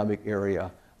fragile economic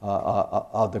area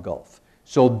of the Gulf.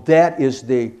 So that is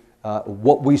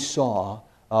what we saw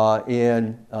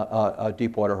in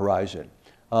Deepwater Horizon.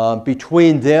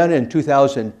 Between then and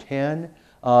 2010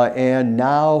 and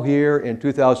now here in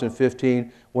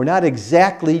 2015, we're not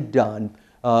exactly done,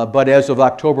 but as of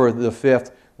October the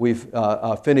 5th, we've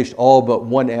finished all but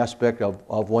one aspect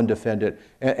of one defendant,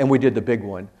 and we did the big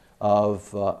one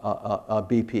of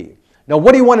BP. Now,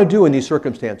 what do you want to do in these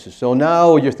circumstances? So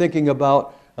now you're thinking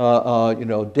about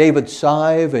David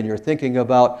Sive, and you're thinking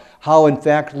about how, in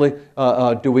fact,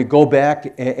 do we go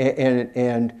back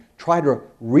and try to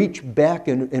reach back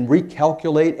and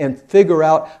recalculate and figure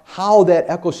out how that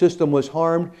ecosystem was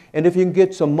harmed, and if you can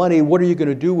get some money, what are you going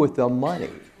to do with the money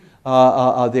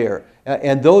there?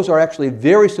 And those are actually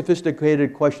very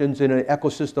sophisticated questions in an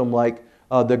ecosystem like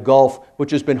the Gulf,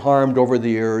 which has been harmed over the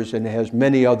years and has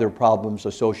many other problems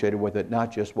associated with it,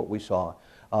 not just what we saw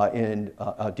in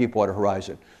Deepwater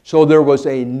Horizon. So there was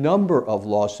a number of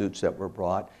lawsuits that were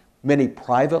brought, many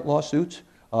private lawsuits.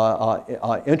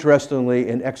 Interestingly,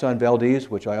 in Exxon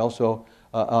Valdez, which I also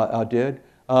did,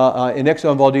 in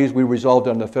Exxon Valdez we resolved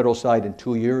on the federal side in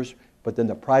 2 years, but then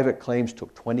the private claims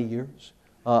took 20 years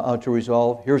to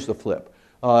resolve. Here's the flip.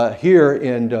 Here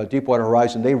in Deepwater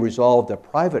Horizon, they resolved the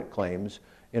private claims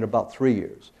in about 3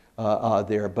 years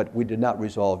there, but we did not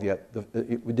resolve yet.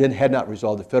 Had not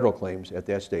resolved the federal claims at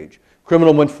that stage.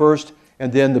 Criminal went first,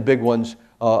 and then the big ones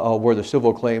were the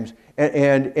civil claims.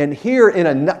 And here, in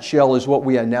a nutshell, is what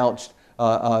we announced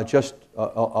just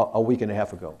a week and a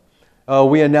half ago.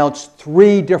 We announced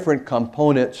 3 different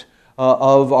components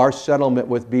of our settlement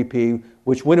with BP,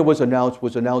 which, when it was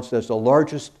announced as the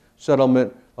largest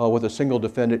settlement with a single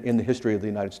defendant in the history of the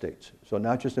United States. So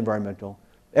not just environmental.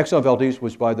 Exxon Valdez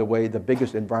was, by the way, the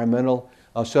biggest environmental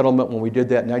settlement when we did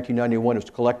that in 1991. It was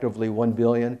collectively $1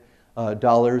 billion.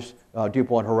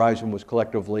 Deepwater Horizon was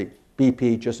collectively,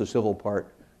 BP, just the civil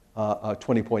part,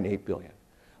 $20.8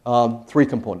 billion. 3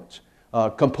 components.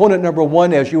 Component number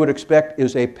 1, as you would expect,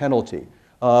 is a penalty.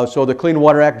 So the Clean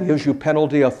Water Act gives you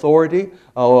penalty authority.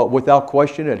 Without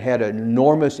question, it had an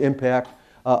enormous impact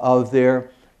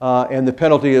there. And the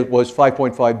penalty was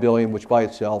 $5.5 billion, which by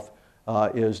itself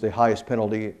is the highest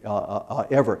penalty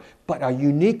ever. But a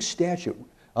unique statute.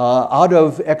 Out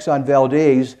of Exxon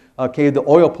Valdez came the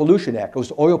Oil Pollution Act. It was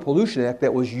the Oil Pollution Act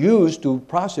that was used to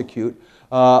prosecute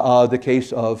the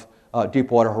case of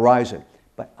Deepwater Horizon.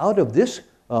 But out of this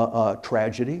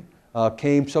tragedy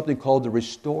came something called the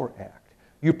Restore Act.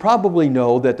 You probably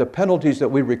know that the penalties that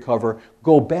we recover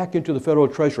go back into the federal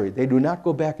treasury. They do not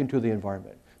go back into the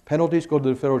environment. Penalties go to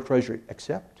the federal treasury,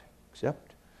 except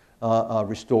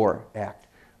Restore Act.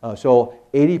 So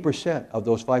 80% of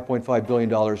those $5.5 billion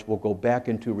will go back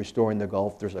into restoring the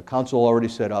Gulf. There's a council already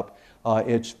set up.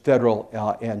 It's federal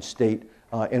and state,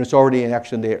 and it's already in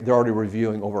action. They're already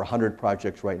reviewing over 100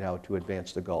 projects right now to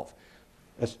advance the Gulf.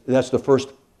 That's the first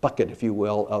bucket, if you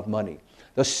will, of money.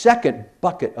 The second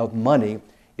bucket of money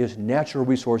is natural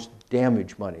resource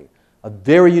damage money. A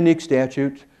very unique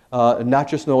statute, not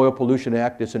just in the Oil Pollution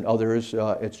Act, it's in others.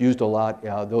 It's used a lot.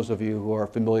 Those of you who are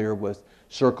familiar with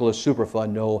Surplus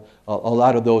Superfund know a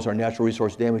lot of those are natural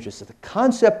resource damages. So the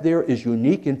concept there is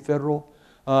unique in federal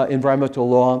environmental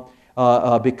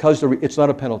law because it's not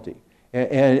a penalty.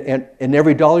 And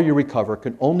every dollar you recover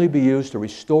can only be used to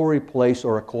restore, replace,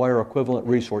 or acquire equivalent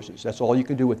resources. That's all you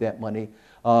can do with that money.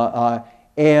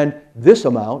 And this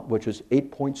amount, which is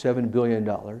 $8.7 billion,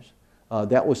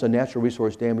 that was a natural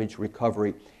resource damage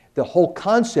recovery. The whole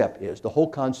concept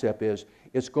is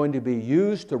it's going to be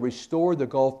used to restore the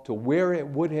Gulf to where it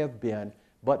would have been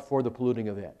but for the polluting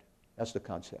event. That's the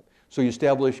concept. So you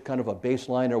establish kind of a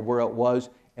baseline of where it was,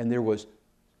 and there was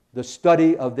the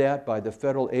study of that by the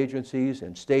federal agencies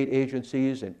and state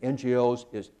agencies and NGOs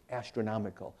is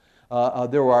astronomical.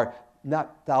 There are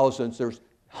not thousands, there's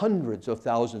hundreds of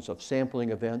thousands of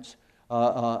sampling events.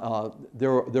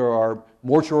 There are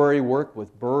mortuary work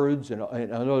with birds and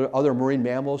other marine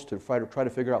mammals to try to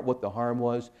figure out what the harm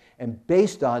was. And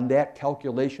based on that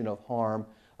calculation of harm,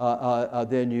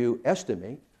 then you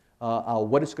estimate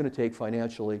what it's going to take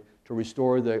financially to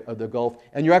restore the Gulf.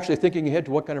 And you're actually thinking ahead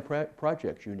to what kind of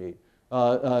projects you need.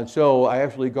 So I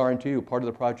actually guarantee you part of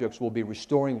the projects will be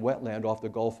restoring wetland off the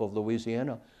Gulf of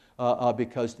Louisiana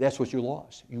because that's what you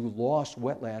lost. You lost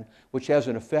wetland, which has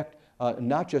an effect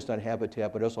not just on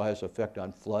habitat, but also has an effect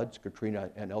on floods, Katrina,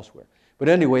 and elsewhere. But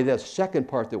anyway, that second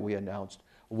part that we announced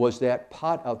was that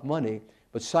pot of money,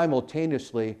 but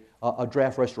simultaneously a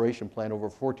draft restoration plan over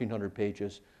 1,400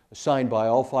 pages, signed by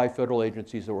all 5 federal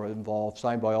agencies that were involved,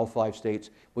 signed by all 5 states,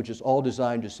 which is all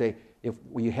designed to say, if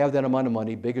we have that amount of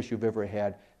money, biggest you've ever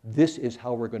had, this is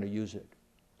how we're going to use it.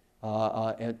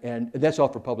 And that's all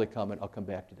for public comment. I'll come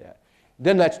back to that.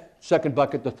 Then that's second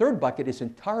bucket. The third bucket is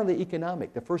entirely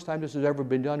economic. The first time this has ever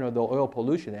been done under the Oil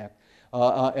Pollution Act,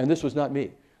 and this was not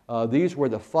me. These were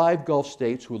the 5 Gulf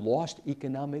states who lost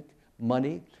economic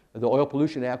money. The Oil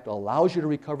Pollution Act allows you to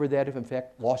recover that if, in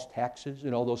fact, lost taxes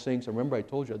and all those things. And remember, I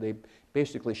told you, they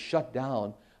basically shut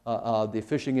down, the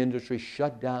fishing industry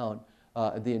shut down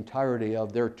the entirety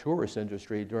of their tourist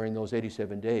industry during those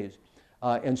 87 days.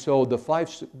 And so the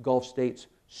 5 Gulf states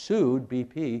sued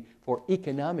BP for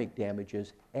economic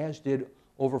damages, as did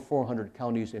over 400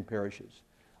 counties and parishes.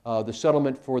 The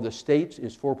settlement for the states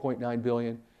is $4.9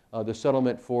 billion. The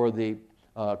settlement for the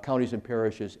counties and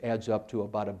parishes adds up to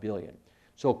about $1 billion.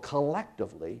 So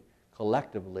collectively,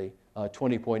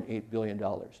 $20.8 billion.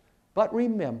 But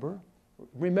remember,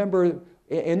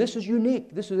 and this is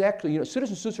unique. This is actually,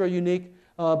 citizen suits are unique,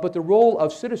 but the role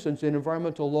of citizens in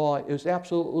environmental law is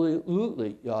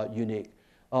absolutely unique.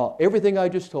 Everything I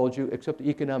just told you, except the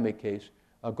economic case,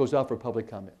 goes out for public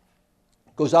comment.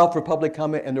 Goes out for public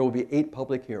comment, and there will be 8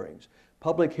 public hearings.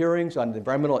 Public hearings on the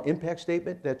environmental impact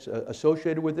statement that's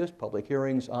associated with this, public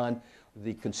hearings on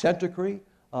the consent decree,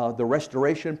 the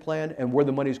restoration plan, and where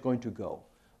the money is going to go.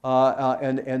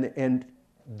 And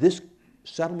this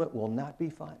settlement will not be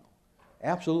final.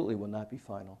 Absolutely will not be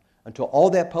final until all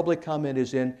that public comment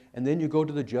is in, and then you go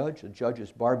to the judge. The judge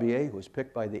is Barbier, who was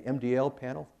picked by the MDL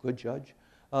panel, good judge.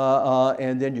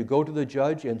 And then you go to the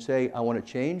judge and say, I want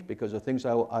to change because of things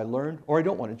I learned, or I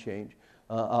don't want to change.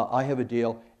 I have a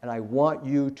deal, and I want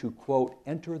you to, quote,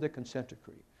 enter the consent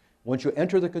decree. Once you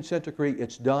enter the consent decree,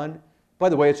 it's done. By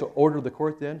the way, it's an order of the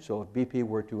court then, so if BP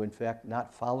were to, in fact,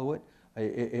 not follow it,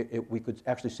 we could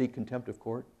actually seek contempt of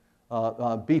court.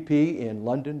 BP in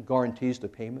London guarantees the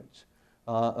payments.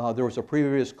 There was a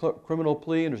previous criminal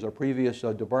plea and there's a previous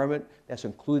debarment that's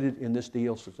included in this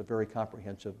deal, so it's a very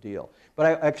comprehensive deal. But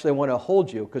I actually want to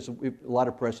hold you, because a lot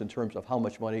of press in terms of how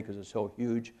much money, because it's so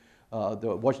huge.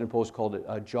 The Washington Post called it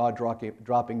a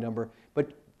jaw-dropping number.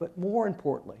 But more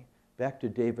importantly, back to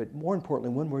David, more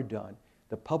importantly, when we're done,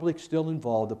 the public's still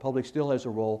involved, the public still has a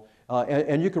role,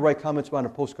 and you can write comments on a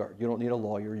postcard. You don't need a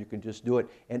lawyer, you can just do it,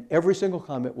 and every single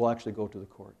comment will actually go to the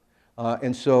court.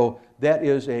 And so that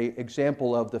is an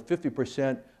example of the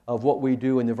 50% of what we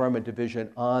do in the Environment Division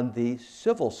on the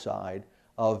civil side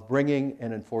of bringing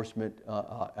an enforcement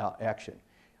action.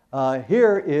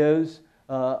 Here is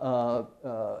power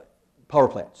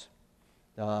plants.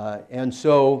 And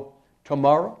so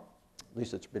tomorrow, at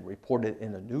least it's been reported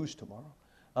in the news tomorrow,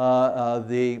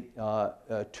 the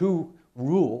 2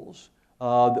 rules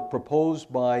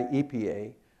proposed by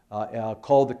EPA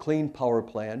called the Clean Power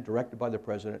Plan, directed by the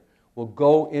President, will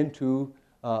go into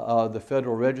the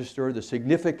Federal Register. The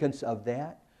significance of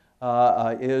that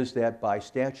is that by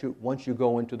statute, once you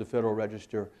go into the Federal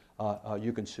Register,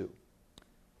 you can sue.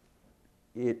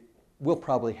 It will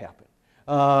probably happen.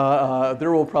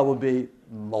 There will probably be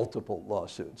multiple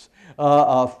lawsuits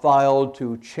filed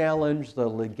to challenge the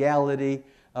legality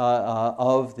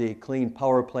of the Clean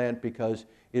Power Plant, because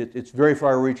it's very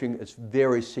far-reaching, it's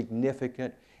very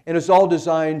significant, and it's all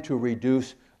designed to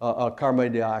reduce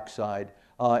carbon dioxide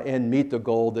and meet the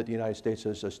goal that the United States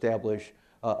has established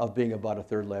of being about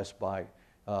 1/3 less by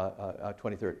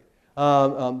 2030.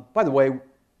 By the way,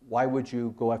 why would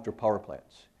you go after power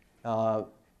plants?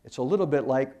 It's a little bit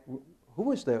like, who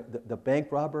was the bank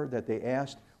robber that they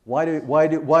asked, why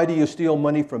do you steal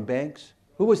money from banks?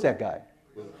 Who was that guy?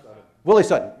 Willie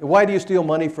Sutton. Why do you steal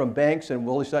money from banks? And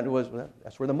Willie Sutton was, well,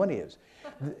 that's where the money is.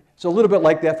 It's a little bit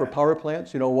like that for power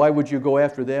plants. Why would you go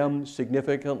after them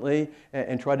significantly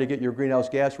and try to get your greenhouse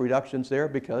gas reductions there?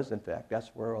 Because, in fact, that's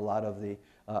where a lot of the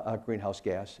greenhouse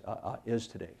gas is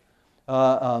today.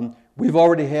 We've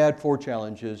already had 4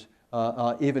 challenges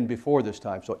even before this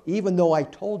time. So even though I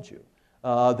told you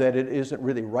that it isn't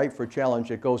really ripe for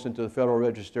challenge, it goes into the Federal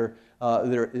Register,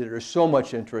 there's so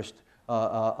much interest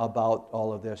about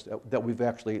all of this that we've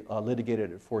actually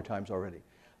litigated it 4 times already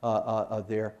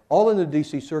there. All in the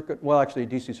D.C. Circuit, well, actually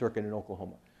D.C. Circuit in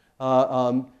Oklahoma.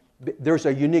 There's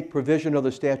a unique provision of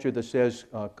the statute that says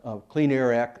Clean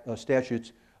Air Act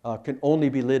statutes can only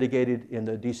be litigated in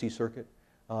the D.C. Circuit.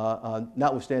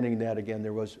 Notwithstanding that, again,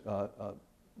 there was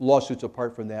lawsuits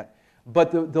apart from that.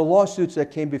 But the lawsuits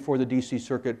that came before the D.C.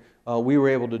 Circuit, we were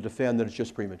able to defend that it's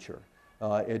just premature.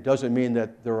 It doesn't mean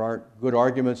that there aren't good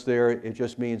arguments there. It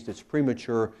just means it's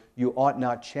premature. You ought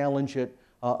not challenge it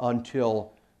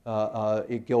until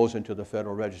it goes into the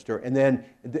Federal Register. And then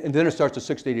it starts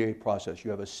a 60-day process. You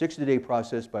have a 60-day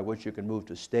process by which you can move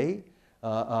to stay,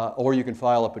 or you can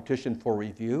file a petition for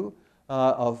review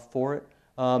for it,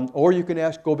 or you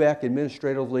can go back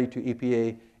administratively to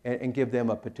EPA and give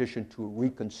them a petition to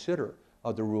reconsider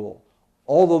the rule.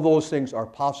 All of those things are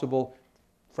possible.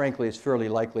 Frankly, it's fairly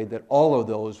likely that all of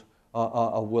those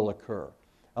will occur.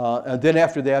 And then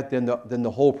after that, then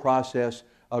the whole process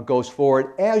goes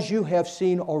forward. As you have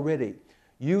seen already,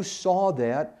 You saw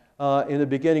that in the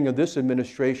beginning of this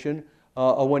administration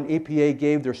when EPA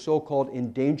gave their so-called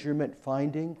endangerment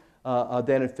finding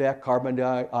that in fact carbon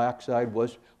dioxide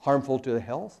was harmful to the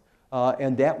health.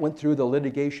 And that went through the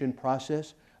litigation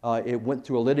process. It went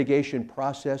through a litigation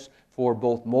process for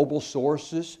both mobile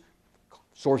sources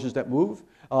that move,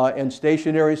 and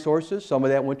stationary sources. Some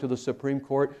of that went to the Supreme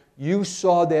Court. You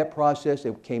saw that process.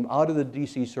 It came out of the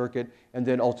D.C. Circuit and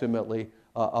then ultimately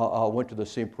went to the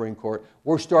Supreme Court.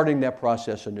 We're starting that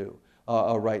process anew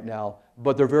right now,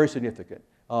 but they're very significant.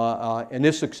 And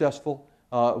if successful,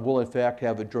 will in fact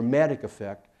have a dramatic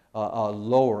effect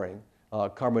lowering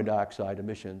carbon dioxide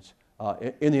emissions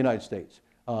in the United States.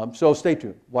 So stay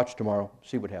tuned. Watch tomorrow.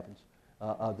 See what happens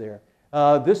there.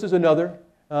 This is another.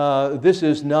 This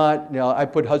is not, now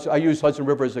I use Hudson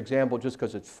River as an example just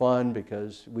because it's fun,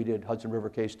 because we did Hudson River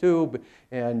case 2,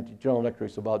 and General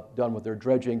Electric's about done with their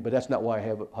dredging, but that's not why I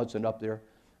have Hudson up there.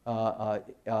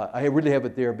 I really have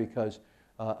it there because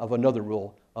of another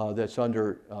rule that's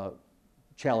under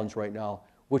challenge right now,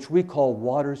 which we call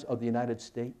Waters of the United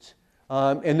States.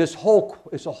 And it's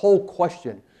a whole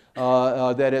question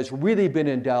that has really been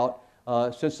in doubt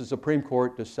since the Supreme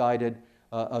Court decided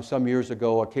some years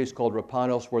ago a case called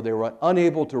Rapanos, where they were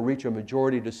unable to reach a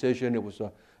majority decision. It was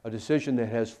a decision that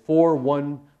has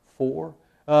 4-1-4,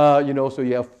 so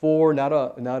you have 4, not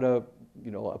a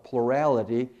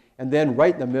plurality, and then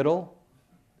right in the middle,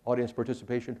 audience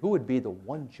participation. Who would be the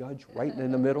one judge right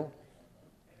in the middle?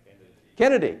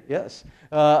 Kennedy, yes,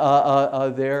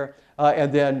 there,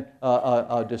 and then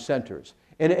dissenters.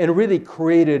 And it really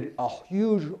created a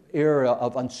huge area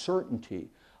of uncertainty,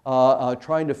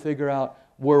 trying to figure out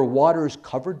were waters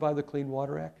covered by the Clean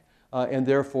Water Act, and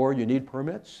therefore you need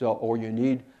permits, or you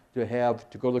need to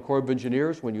go to the Corps of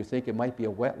Engineers when you think it might be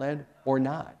a wetland or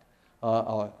not.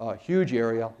 A huge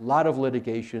area, a lot of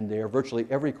litigation there. Virtually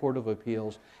every court of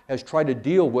appeals has tried to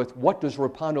deal with what does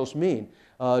Rapanos mean.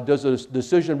 Does a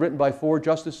decision written by 4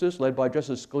 justices, led by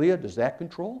Justice Scalia, does that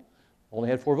control? Only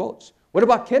had 4 votes. What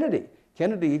about Kennedy?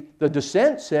 Kennedy, the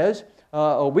dissent says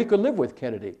we could live with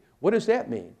Kennedy. What does that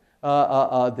mean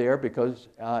there? Because,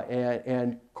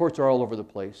 and courts are all over the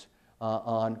place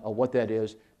on what that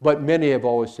is. But many have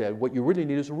always said what you really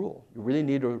need is a rule. You really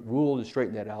need a rule to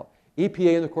straighten that out.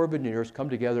 EPA and the Corps of Engineers come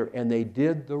together and they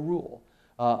did the rule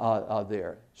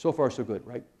there. So far, so good,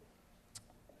 right?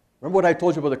 Remember what I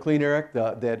told you about the Clean Air Act,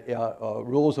 that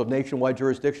rules of nationwide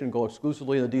jurisdiction go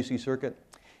exclusively in the D.C. Circuit?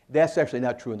 That's actually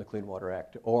not true in the Clean Water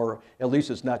Act, or at least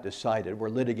it's not decided. We're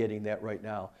litigating that right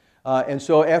now. And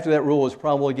so after that rule was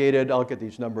promulgated, I'll get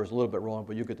these numbers a little bit wrong,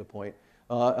 but you get the point.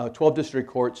 12 district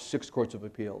courts, 6 courts of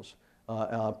appeals,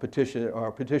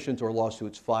 petitions or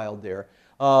lawsuits filed there.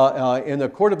 In the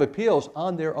Court of Appeals,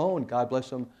 on their own, God bless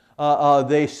them,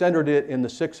 they centered it in the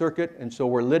 6th Circuit, and so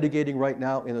we're litigating right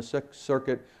now in the 6th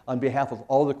Circuit on behalf of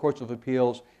all the courts of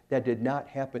appeals. That did not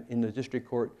happen in the district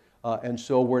court, and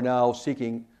so we're now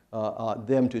seeking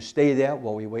them to stay that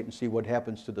while we wait and see what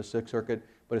happens to the 6th Circuit,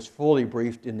 but it's fully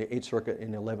briefed in the 8th Circuit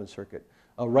and the 11th Circuit.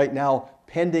 Right now,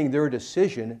 pending their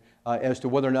decision as to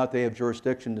whether or not they have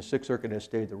jurisdiction, the 6th Circuit has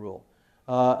stayed the rule.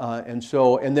 And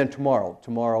then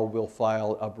tomorrow we'll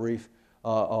file a brief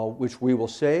which we will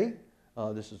say,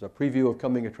 this is a preview of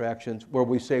coming attractions, where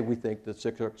we say we think the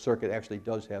 6th Circuit actually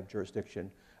does have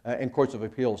jurisdiction, and Courts of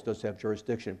Appeals does have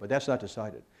jurisdiction, but that's not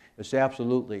decided. It's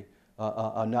absolutely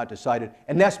not decided.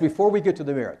 And that's before we get to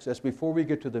the merits. That's before we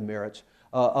get to the merits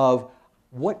of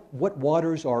what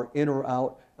waters are in or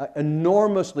out,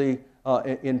 enormously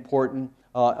important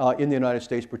in the United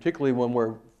States, particularly when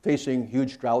we're facing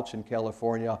huge droughts in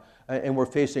California, and we're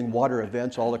facing water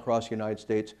events all across the United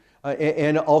States,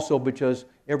 and also because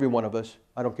every one of us,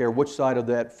 I don't care which side of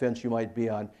that fence you might be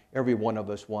on, every one of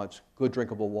us wants good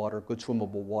drinkable water, good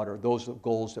swimmable water. Those are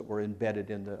goals that were embedded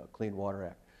in the Clean Water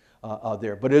Act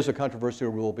there. But it is a controversial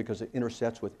rule because it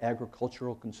intersects with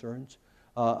agricultural concerns,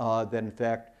 that in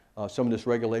fact some of this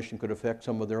regulation could affect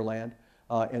some of their land,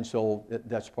 and so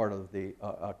that's part of the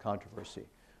controversy.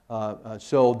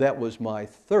 So that was my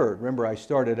third. Remember, I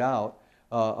started out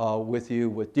with you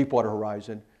with Deepwater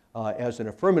Horizon as an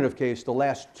affirmative case. The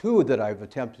last 2 that I've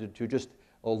attempted to just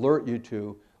alert you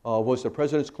to was the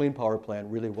President's Clean Power Plan,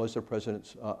 really was the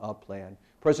President's plan.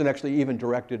 The President actually even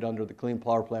directed under the Clean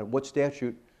Power Plan what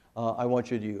statute I want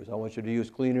you to use. I want you to use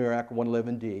Clean Air Act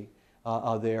 111D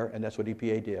there, and that's what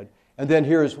EPA did. And then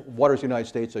here's Waters of the United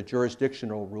States, a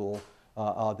jurisdictional rule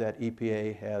that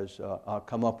EPA has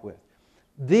come up with.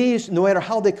 These, no matter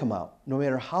how they come out, no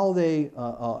matter how they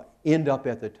end up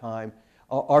at the time,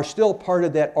 are still part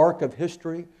of that arc of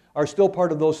history, are still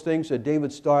part of those things that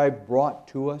David Sive brought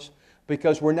to us,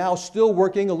 because we're now still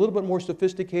working a little bit more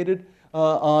sophisticated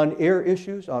on air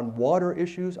issues, on water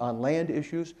issues, on land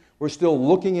issues. We're still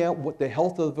looking at what the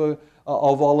health of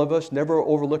all of us. Never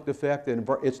overlook the fact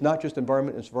that it's not just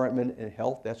environment, it's environment and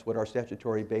health. That's what our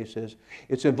statutory base is.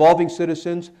 It's involving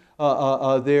citizens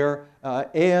there.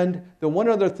 And the one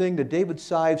other thing that David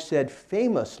Sive said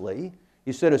famously,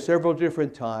 he said it several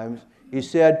different times, he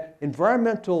said,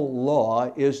 environmental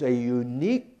law is a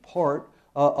unique part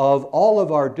of all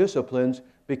of our disciplines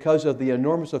because of the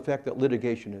enormous effect that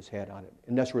litigation has had on it.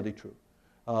 And that's really true.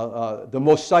 The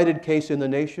most cited case in the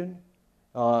nation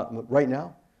right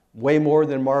now, way more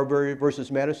than Marbury versus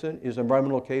Madison, is an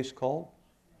environmental case called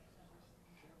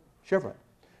Chevron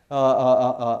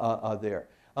there.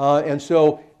 And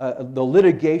so the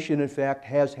litigation, in fact,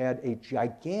 has had a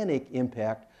gigantic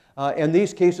impact. And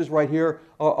these cases right here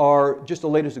are just the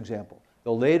latest example.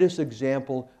 The latest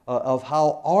example of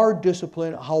how our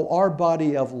discipline, how our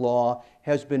body of law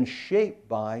has been shaped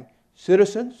by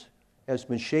citizens, has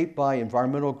been shaped by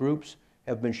environmental groups,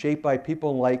 have been shaped by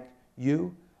people like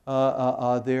you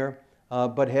there,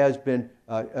 but has been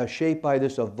shaped by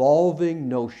this evolving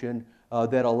notion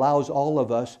that allows all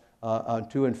of us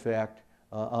to, in fact,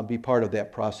 be part of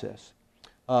that process.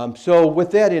 So with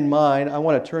that in mind, I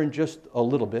want to turn just a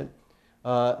little bit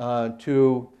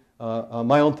to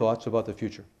my own thoughts about the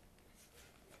future.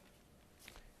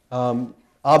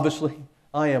 Obviously,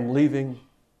 I am leaving,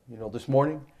 this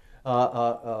morning,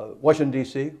 Washington,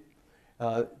 D.C.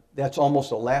 That's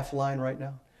almost a laugh line right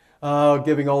now,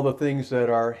 given all the things that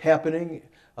are happening.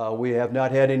 We have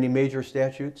not had any major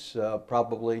statutes,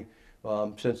 probably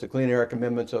since the Clean Air Act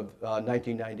amendments of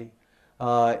 1990.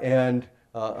 And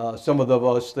some of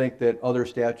us think that other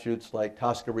statutes like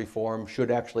TSCA reform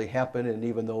should actually happen, and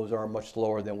even those are much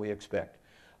slower than we expect.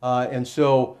 And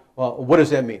so what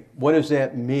does that mean? What does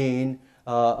that mean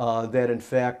that, in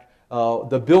fact,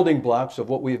 the building blocks of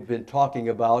what we've been talking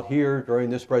about here during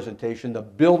this presentation, the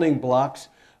building blocks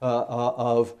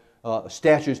of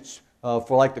statutes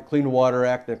for like the Clean Water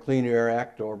Act, the Clean Air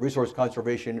Act, or Resource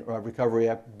Conservation Recovery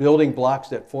Act, building blocks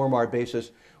that form our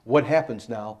basis, what happens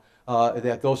now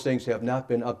that those things have not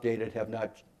been updated, have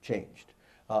not changed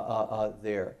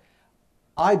there?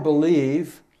 I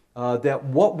believe that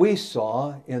what we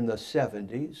saw in the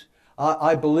 70s,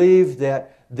 I believe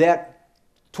that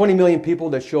 20 million people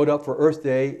that showed up for Earth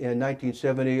Day in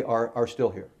 1970 are still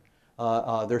here.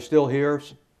 They're still here.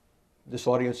 This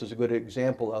audience is a good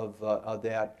example of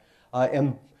that.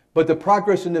 But the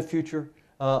progress in the future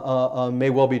may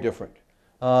well be different.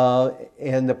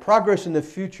 And the progress in the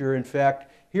future, in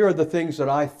fact, here are the things that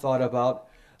I thought about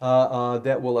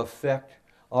that will affect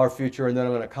our future, and then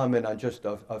I'm going to comment on just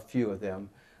a few of them.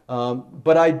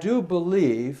 But I do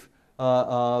believe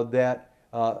that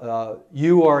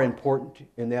you are important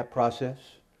in that process,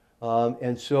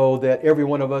 and so that every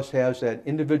one of us has that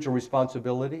individual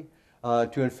responsibility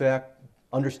to, in fact,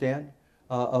 understand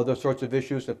those sorts of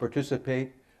issues and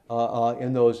participate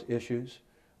in those issues.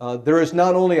 There is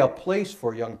not only a place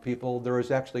for young people, there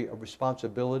is actually a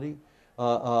responsibility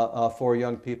for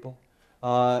young people.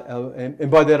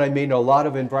 And by that I mean a lot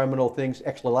of environmental things.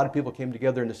 Actually, a lot of people came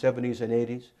together in the 70s and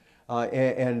 80s,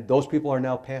 and those people are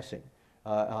now passing.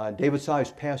 David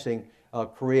Sive's passing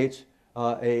creates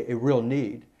a real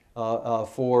need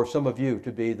for some of you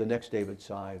to be the next David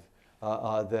Sive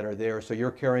that are there. So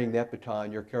you're carrying that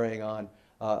baton, you're carrying on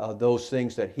those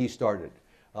things that he started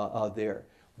there.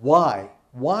 Why?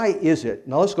 Why is it?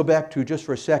 Now let's go back to, just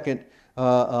for a second,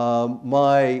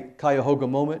 my Cuyahoga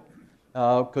moment,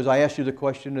 because I asked you the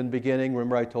question in the beginning.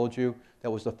 Remember I told you that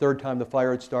was the third time the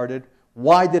fire had started.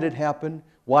 Why did it happen?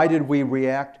 Why did we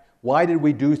react? Why did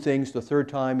we do things the third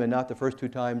time and not the first two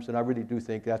times? And I really do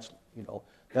think that's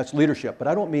leadership. But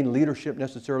I don't mean leadership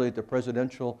necessarily at the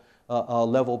presidential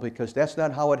level, because that's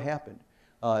not how it happened.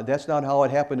 That's not how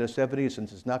it happened in the 70s,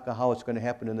 and it's not how it's going to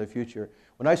happen in the future.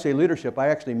 When I say leadership, I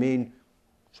actually mean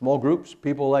small groups,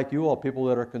 people like you all, people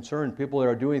that are concerned, people that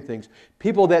are doing things,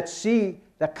 people that see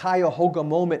the Cuyahoga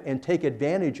moment and take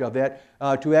advantage of it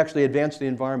to actually advance the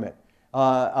environment.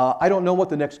 I don't know what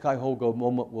the next Cuyahoga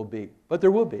moment will be, but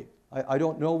there will be. I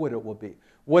don't know what it will be.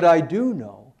 What I do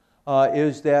know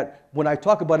is that when I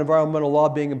talk about environmental law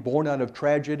being born out of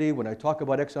tragedy, when I talk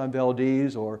about Exxon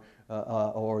Valdez or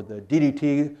the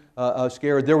DDT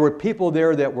scare, there were people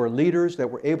there that were leaders that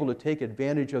were able to take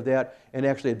advantage of that and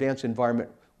actually advance the environment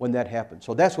when that happened.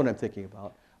 So that's what I'm thinking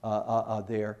about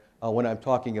there when I'm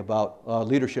talking about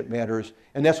leadership matters.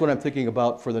 And that's what I'm thinking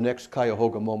about for the next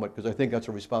Cuyahoga moment, because I think that's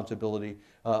a responsibility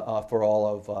for all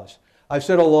of us. I've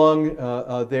said along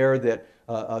there that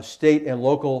state and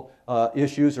local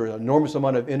issues, there's an enormous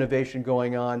amount of innovation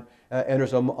going on, and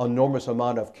there's an enormous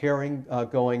amount of caring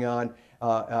going on.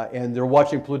 and they're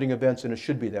watching polluting events, and it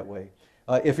should be that way.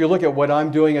 If you look at what I'm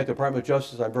doing at the Department of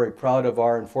Justice, I'm very proud of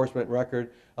our enforcement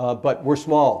record, but we're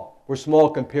small. We're small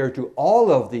compared to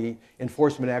all of the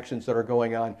enforcement actions that are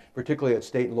going on, particularly at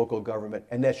state and local government,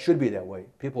 and that should be that way.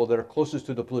 People that are closest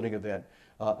to the polluting event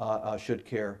should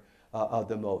care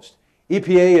the most.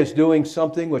 EPA is doing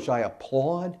something which I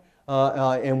applaud,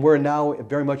 and we're now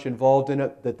very much involved in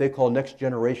it, that they call next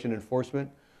generation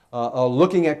enforcement.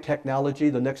 Looking at technology,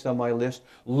 the next on my list,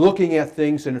 looking at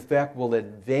things that in fact will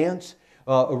advance.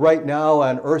 Right now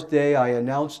on Earth Day, I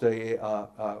announced a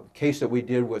case that we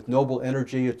did with Noble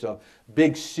Energy. It's a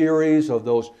big series of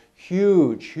those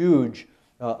huge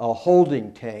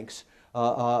holding tanks.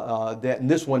 And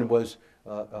this one was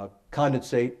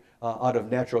condensate out of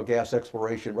natural gas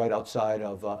exploration right outside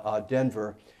of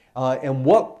Denver. And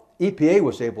what EPA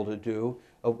was able to do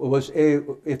was, we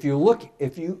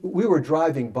were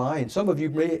driving by, and some of you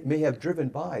may have driven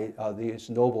by these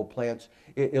Noble plants.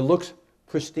 It looks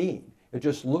pristine. It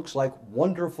just looks like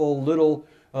wonderful little,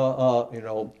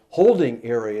 holding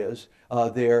areas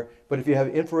there. But if you have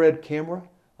infrared camera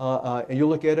and you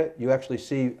look at it, you actually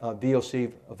see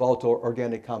VOC, volatile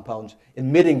organic compounds,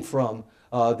 emitting from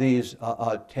these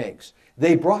tanks.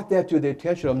 They brought that to the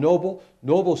attention of Noble.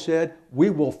 Noble said, we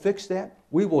will fix that.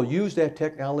 We will use that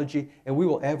technology, and we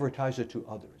will advertise it to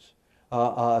others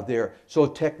there. So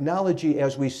technology,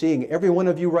 as we see, every one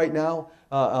of you right now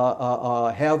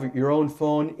have your own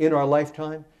phone in our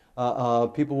lifetime.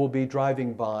 People will be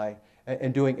driving by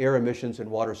and doing air emissions and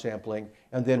water sampling,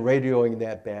 and then radioing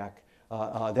that back.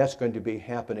 That's going to be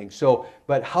happening. So,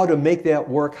 but how to make that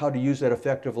work, how to use that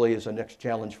effectively is the next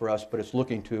challenge for us, but it's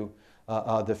looking to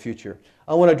the future.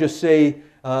 I want to just say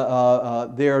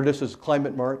this is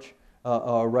Climate March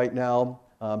right now.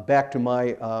 Back to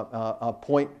my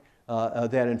point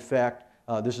that in fact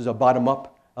this is a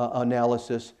bottom-up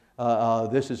analysis.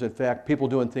 This is in fact people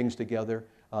doing things together.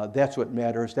 That's what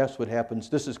matters. That's what happens.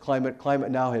 This is climate.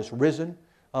 Climate now has risen.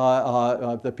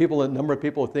 The number of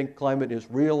people who think climate is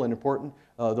real and important,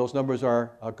 those numbers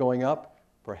are going up.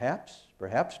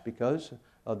 Perhaps because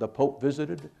the Pope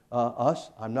visited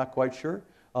us. I'm not quite sure.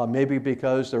 Maybe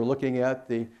because they're looking at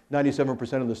the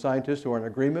 97% of the scientists who are in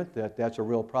agreement that that's a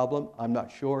real problem. I'm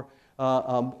not sure.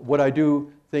 What I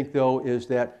do think, though, is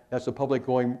that that's the public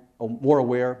going more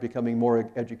aware, becoming more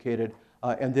educated,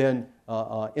 and then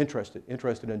interested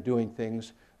in doing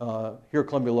things. Here at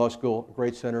Columbia Law School, a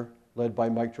great center led by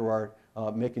Mike Gerard,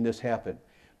 making this happen.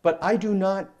 But I do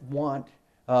not want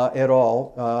at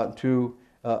all to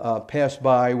pass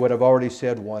by what I've already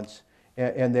said once,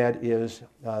 and that is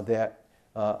that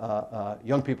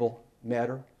young people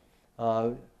matter.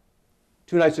 2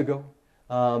 nights ago,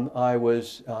 I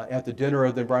was at the dinner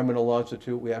of the Environmental Law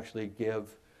Institute. We actually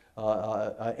give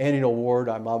an annual award.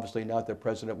 I'm obviously not the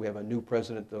president. We have a new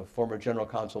president, the former general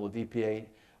counsel of EPA,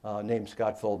 named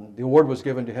Scott Fulton. The award was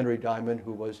given to Henry Diamond,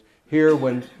 who was here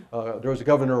when there was a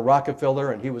Governor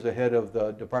Rockefeller, and he was the head of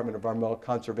the Department of Environmental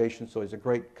Conservation, so he's a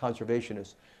great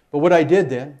conservationist. But what I did,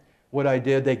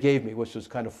 they gave me, which was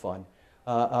kind of fun,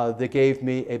 they gave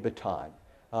me a baton.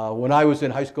 When I was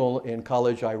in high school and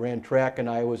college, I ran track, and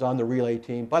I was on the relay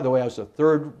team. By the way, I was the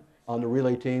third on the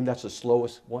relay team. That's the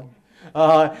slowest one.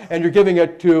 And you're giving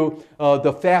it to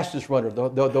the fastest runner.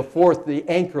 The fourth, the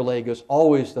anchor leg, is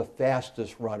always the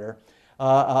fastest runner.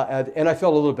 And I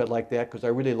felt a little bit like that because I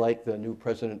really liked the new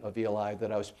president of ELI,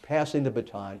 that I was passing the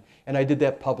baton. And I did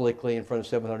that publicly in front of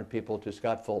 700 people to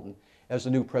Scott Fulton as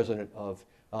the new president of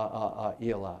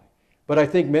ELI. But I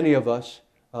think many of us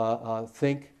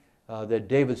think that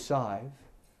David Sive,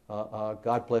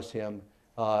 God bless him,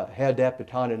 had that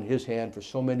baton in his hand for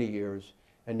so many years,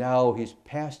 and now he's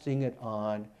passing it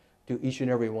on to each and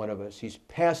every one of us. He's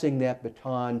passing that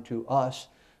baton to us,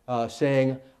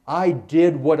 saying, I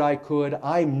did what I could.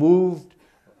 I moved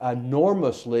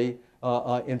enormously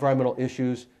environmental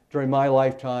issues during my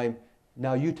lifetime.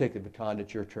 Now you take the baton,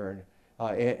 it's your turn.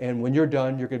 And when you're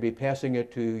done, you're going to be passing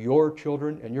it to your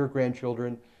children and your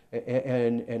grandchildren,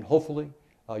 and hopefully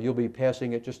you'll be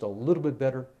passing it just a little bit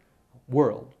better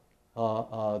world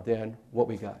than what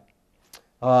we got.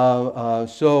 I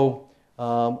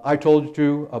told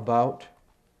you about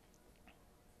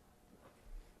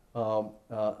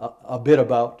a bit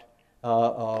about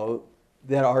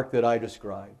that arc that I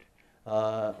described.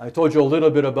 I told you a little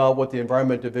bit about what the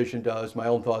Environment Division does, my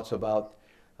own thoughts about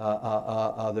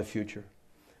the future.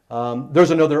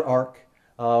 There's another arc.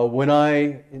 When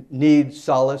I need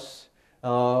solace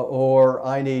or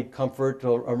I need comfort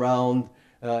around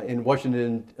in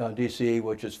Washington, D.C.,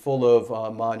 which is full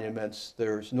of monuments,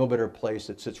 there's no better place.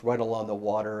 It sits right along the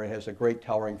water. It has a great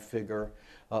towering figure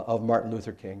of Martin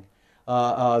Luther King.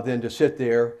 than to sit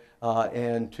there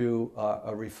and to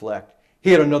reflect.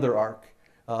 He had another arc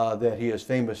that he is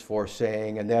famous for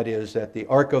saying, and that is that the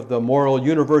arc of the moral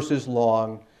universe is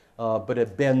long, but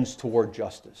it bends toward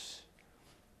justice.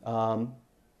 I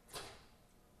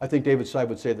think David Sive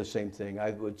would say the same thing.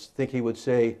 I would think he would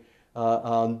say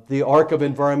the arc of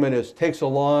environment takes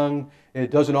along, it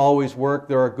doesn't always work.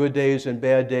 There are good days and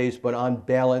bad days, but on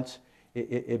balance,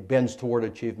 it bends toward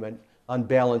achievement. On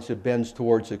balance, it bends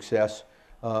toward success.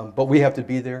 But we have to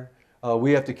be there.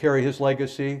 We have to carry his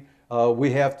legacy.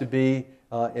 We have to be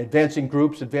advancing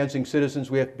groups, advancing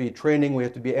citizens. We have to be training. We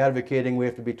have to be advocating. We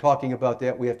have to be talking about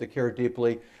that. We have to care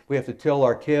deeply. We have to tell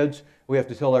our kids. We have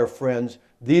to tell our friends.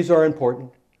 These are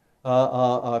important.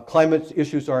 Climate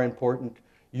issues are important.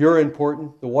 You're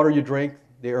important. The water you drink,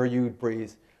 the air you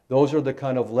breathe. Those are the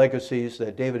kind of legacies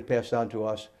that David passed on to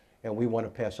us, and we want to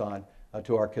pass on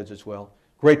to our kids as well.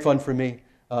 Great fun for me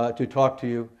to talk to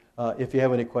you. If you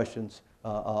have any questions,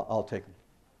 I'll take them.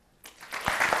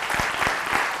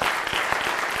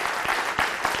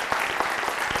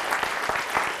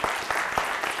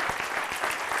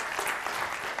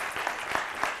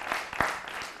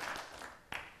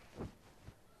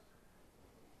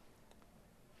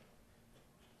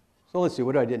 So let's see,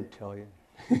 what I didn't tell you.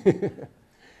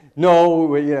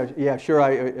 No, yeah, sure.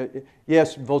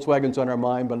 Yes, Volkswagen's on our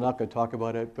mind, but I'm not going to talk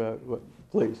about it. But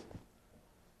please.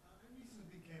 I recently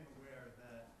became aware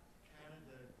that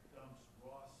Canada dumps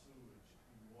raw sewage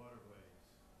in waterways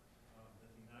that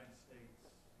the United States,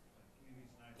 communities in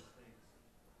the United States,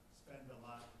 spend a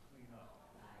lot to clean up.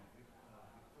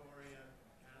 Victoria,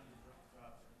 Canada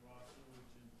drops raw sewage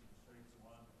into the Straits of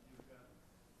Juan de Fuca.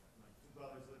 My two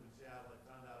brothers live in Seattle. I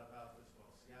found out about this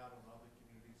while Seattle and other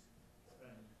communities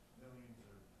spend millions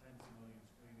or tens of millions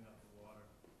cleaning up the water.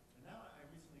 And now I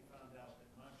recently found out that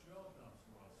Montreal dumps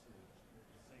raw sewage into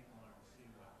the St. Lawrence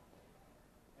Seaway.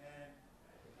 And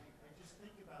I just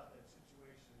think about that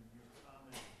situation and your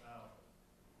comment about,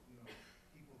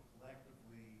 people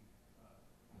collectively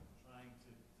trying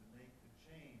to make the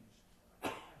change.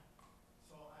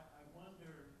 So I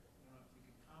wonder, if you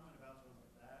could comment about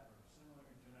that or similar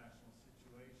international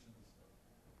situations,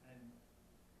 and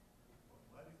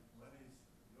what is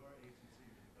your agency,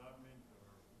 the government, or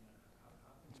how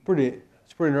can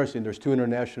It's pretty interesting. There's two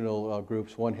international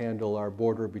groups. One handle our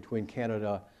border between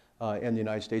Canada and the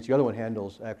United States. The other one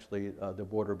handles actually the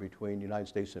border between the United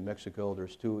States and Mexico.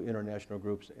 There's two international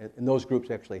groups, and those groups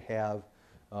actually have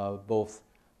both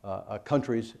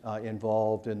countries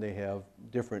involved, and they have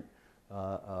different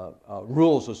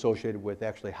rules associated with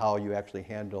actually how you actually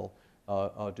handle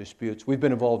disputes. We've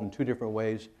been involved in two different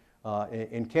ways.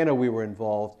 In Canada, we were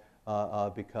involved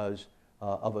because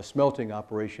of a smelting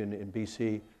operation in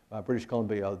BC, British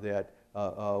Columbia, that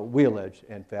we allege,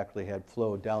 in fact, had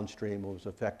flowed downstream and was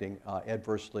affecting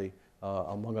adversely,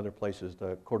 among other places,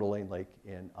 the Coeur d'Alene Lake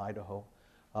in Idaho.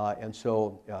 And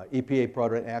so EPA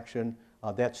brought an action.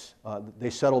 They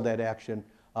settled that action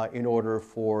in order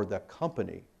for the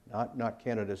company, not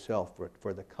Canada itself, but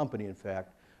for the company, in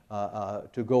fact,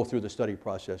 to go through the study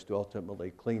process to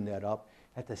ultimately clean that up.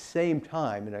 At the same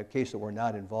time, in a case that we're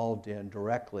not involved in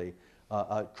directly,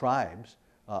 tribes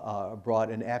brought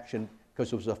an action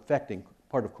because it was affecting,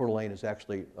 part of Coeur d'Alene is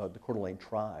actually the Coeur d'Alene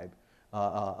tribe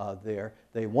there.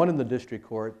 They won in the district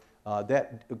court.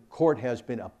 That court has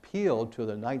been appealed to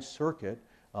the Ninth Circuit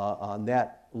on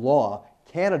that law.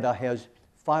 Canada has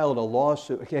filed a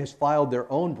lawsuit, has filed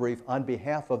their own brief on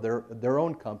behalf of their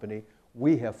own company.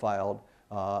 We have filed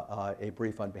a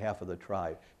brief on behalf of the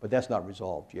tribe, but that's not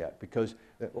resolved yet, because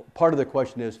part of the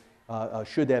question is,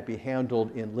 should that be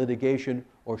handled in litigation,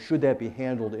 or should that be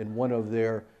handled in one of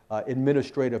their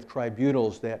administrative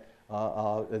tribunals that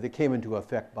came into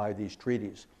effect by these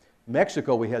treaties?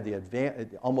 Mexico, we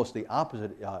had almost the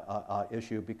opposite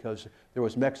issue, because there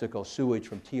was Mexico sewage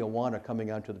from Tijuana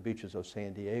coming onto the beaches of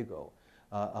San Diego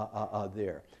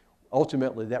there.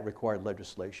 Ultimately, that required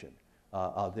legislation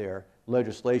there,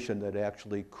 legislation that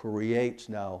actually creates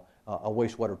now a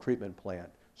wastewater treatment plant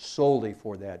solely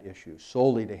for that issue,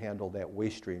 solely to handle that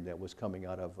waste stream that was coming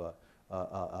out of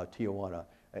Tijuana.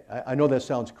 I know that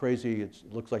sounds crazy. It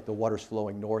looks like the water's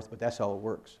flowing north, but that's how it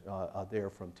works there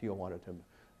from Tijuana to,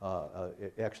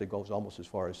 it actually goes almost as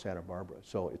far as Santa Barbara.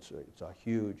 So it's a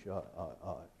huge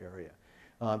area.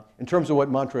 In terms of what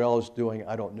Montreal is doing,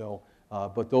 I don't know,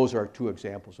 but those are two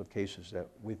examples of cases that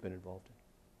we've been involved in.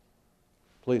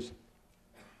 Please.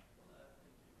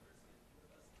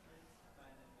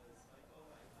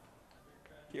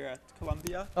 Here at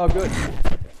Columbia. Oh, good. Here,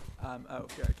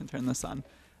 I can turn this on.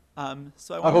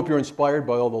 So I hope you're inspired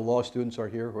by all the law students are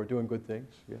here who are doing good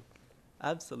things. Yeah.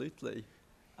 Absolutely.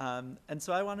 And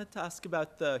so I wanted to ask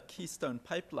about the Keystone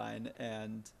Pipeline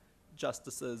and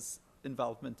Justice's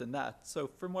involvement in that. So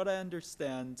from what I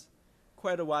understand,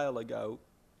 quite a while ago,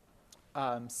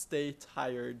 state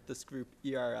hired this group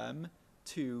ERM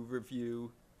to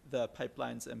review the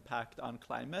pipeline's impact on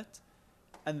climate.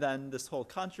 And then this whole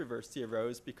controversy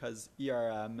arose because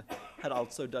ERM had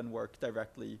also done work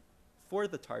directly for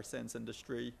the tar sands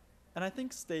industry. And I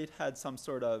think state had some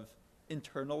sort of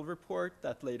internal report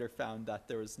that later found that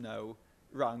there was no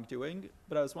wrongdoing.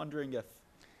 But I was wondering if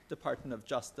Department of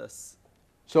Justice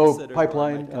So considered or might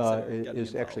pipeline consider getting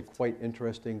is actually involved. quite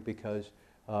interesting because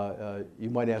you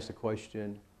might ask the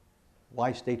question,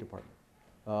 why State Department?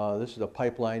 This is a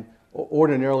pipeline.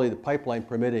 Ordinarily, the pipeline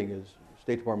permitting is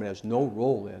State Department has no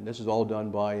role in. This is all done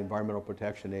by Environmental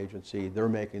Protection Agency. They're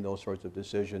making those sorts of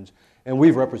decisions. And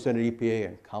we've represented EPA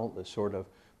in countless sort of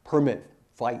permit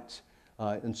fights.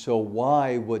 And so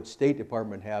why would State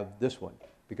Department have this one?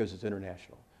 Because it's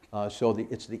international. So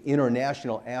it's the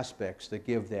international aspects that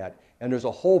give that. And there's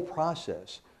a whole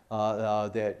process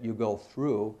that you go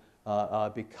through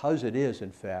because it is,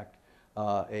 in fact,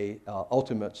 a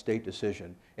ultimate state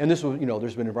decision. And this was,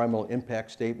 there's been environmental impact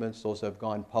statements. Those have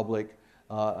gone public.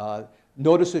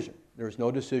 No decision. There's no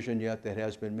decision yet that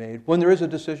has been made. When there is a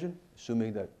decision,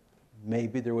 assuming that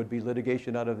maybe there would be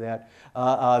litigation out of that,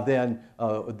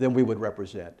 then we would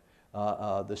represent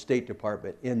the State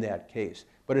Department in that case.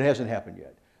 But it hasn't happened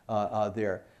yet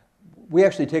there. We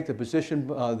actually take the position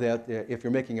that if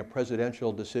you're making a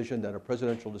presidential decision, that a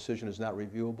presidential decision is not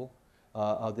reviewable.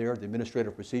 The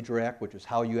Administrative Procedure Act, which is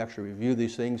how you actually review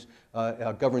these things,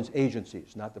 governs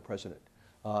agencies, not the president.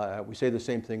 We say the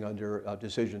same thing under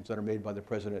decisions that are made by the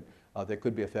president that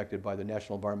could be affected by the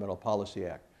National Environmental Policy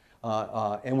Act.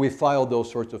 And we filed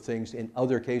those sorts of things in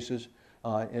other cases,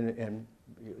 and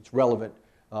it's relevant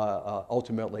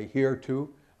ultimately here too,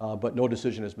 but no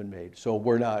decision has been made. So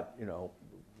we're not,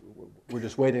 we're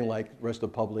just waiting like the rest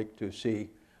of the public to see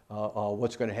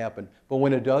what's going to happen. But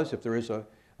when it does, if there is a,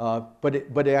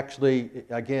 but actually,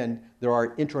 again, there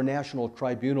are international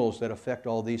tribunals that affect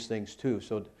all these things too.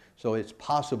 So it's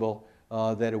possible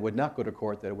that it would not go to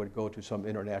court, that it would go to some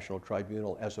international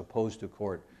tribunal as opposed to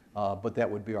court. But that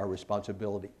would be our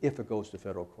responsibility if it goes to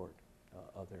federal court.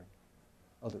 There,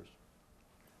 others,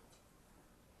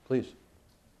 please.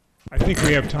 I think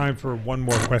we have time for one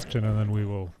more question, and then we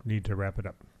will need to wrap it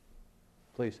up.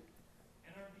 Please.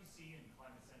 NRDC and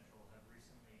Climate Central have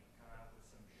recently come out with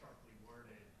some sharply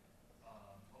worded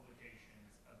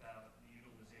publications about the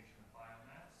utilization of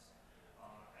biomass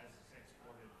as it's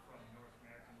exported from North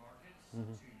American markets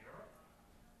to Europe.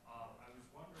 I was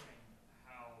wondering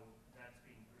how that's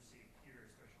being perceived here,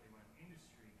 especially when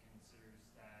industry considers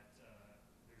that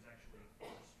there's actually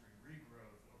forestry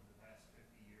regrowth over the past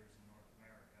 50 years in North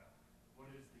America.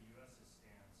 What is the U.S.'s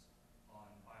stance on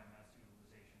biomass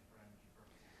utilization for energy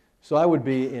purposes? So I would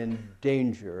be in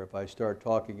danger if I start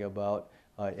talking about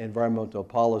environmental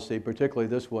policy, particularly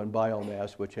this one,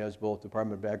 biomass, which has both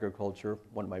Department of Agriculture,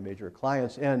 one of my major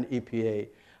clients, and EPA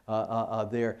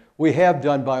there. We have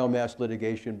done biomass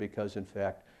litigation because, in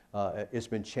fact, it's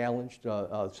been challenged.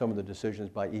 Some of the decisions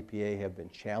by EPA have been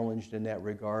challenged in that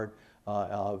regard.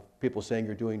 People saying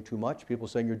you're doing too much, people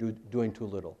saying you're doing too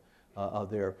little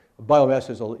there. Biomass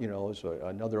is, is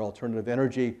another alternative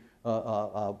energy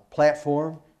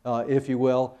platform, if you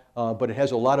will, but it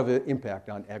has a lot of impact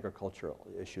on agricultural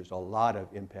issues, a lot of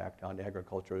impact on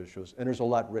agricultural issues. And there's a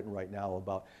lot written right now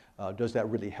about does that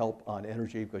really help on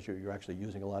energy, because you're actually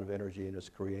using a lot of energy in its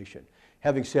creation.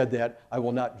 Having said that, I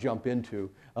will not jump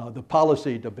into the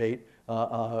policy debate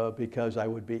because I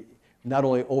would be not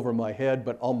only over my head,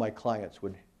 but all my clients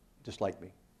would dislike me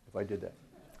if I did that.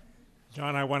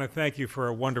 John, I want to thank you for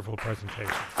a wonderful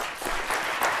presentation.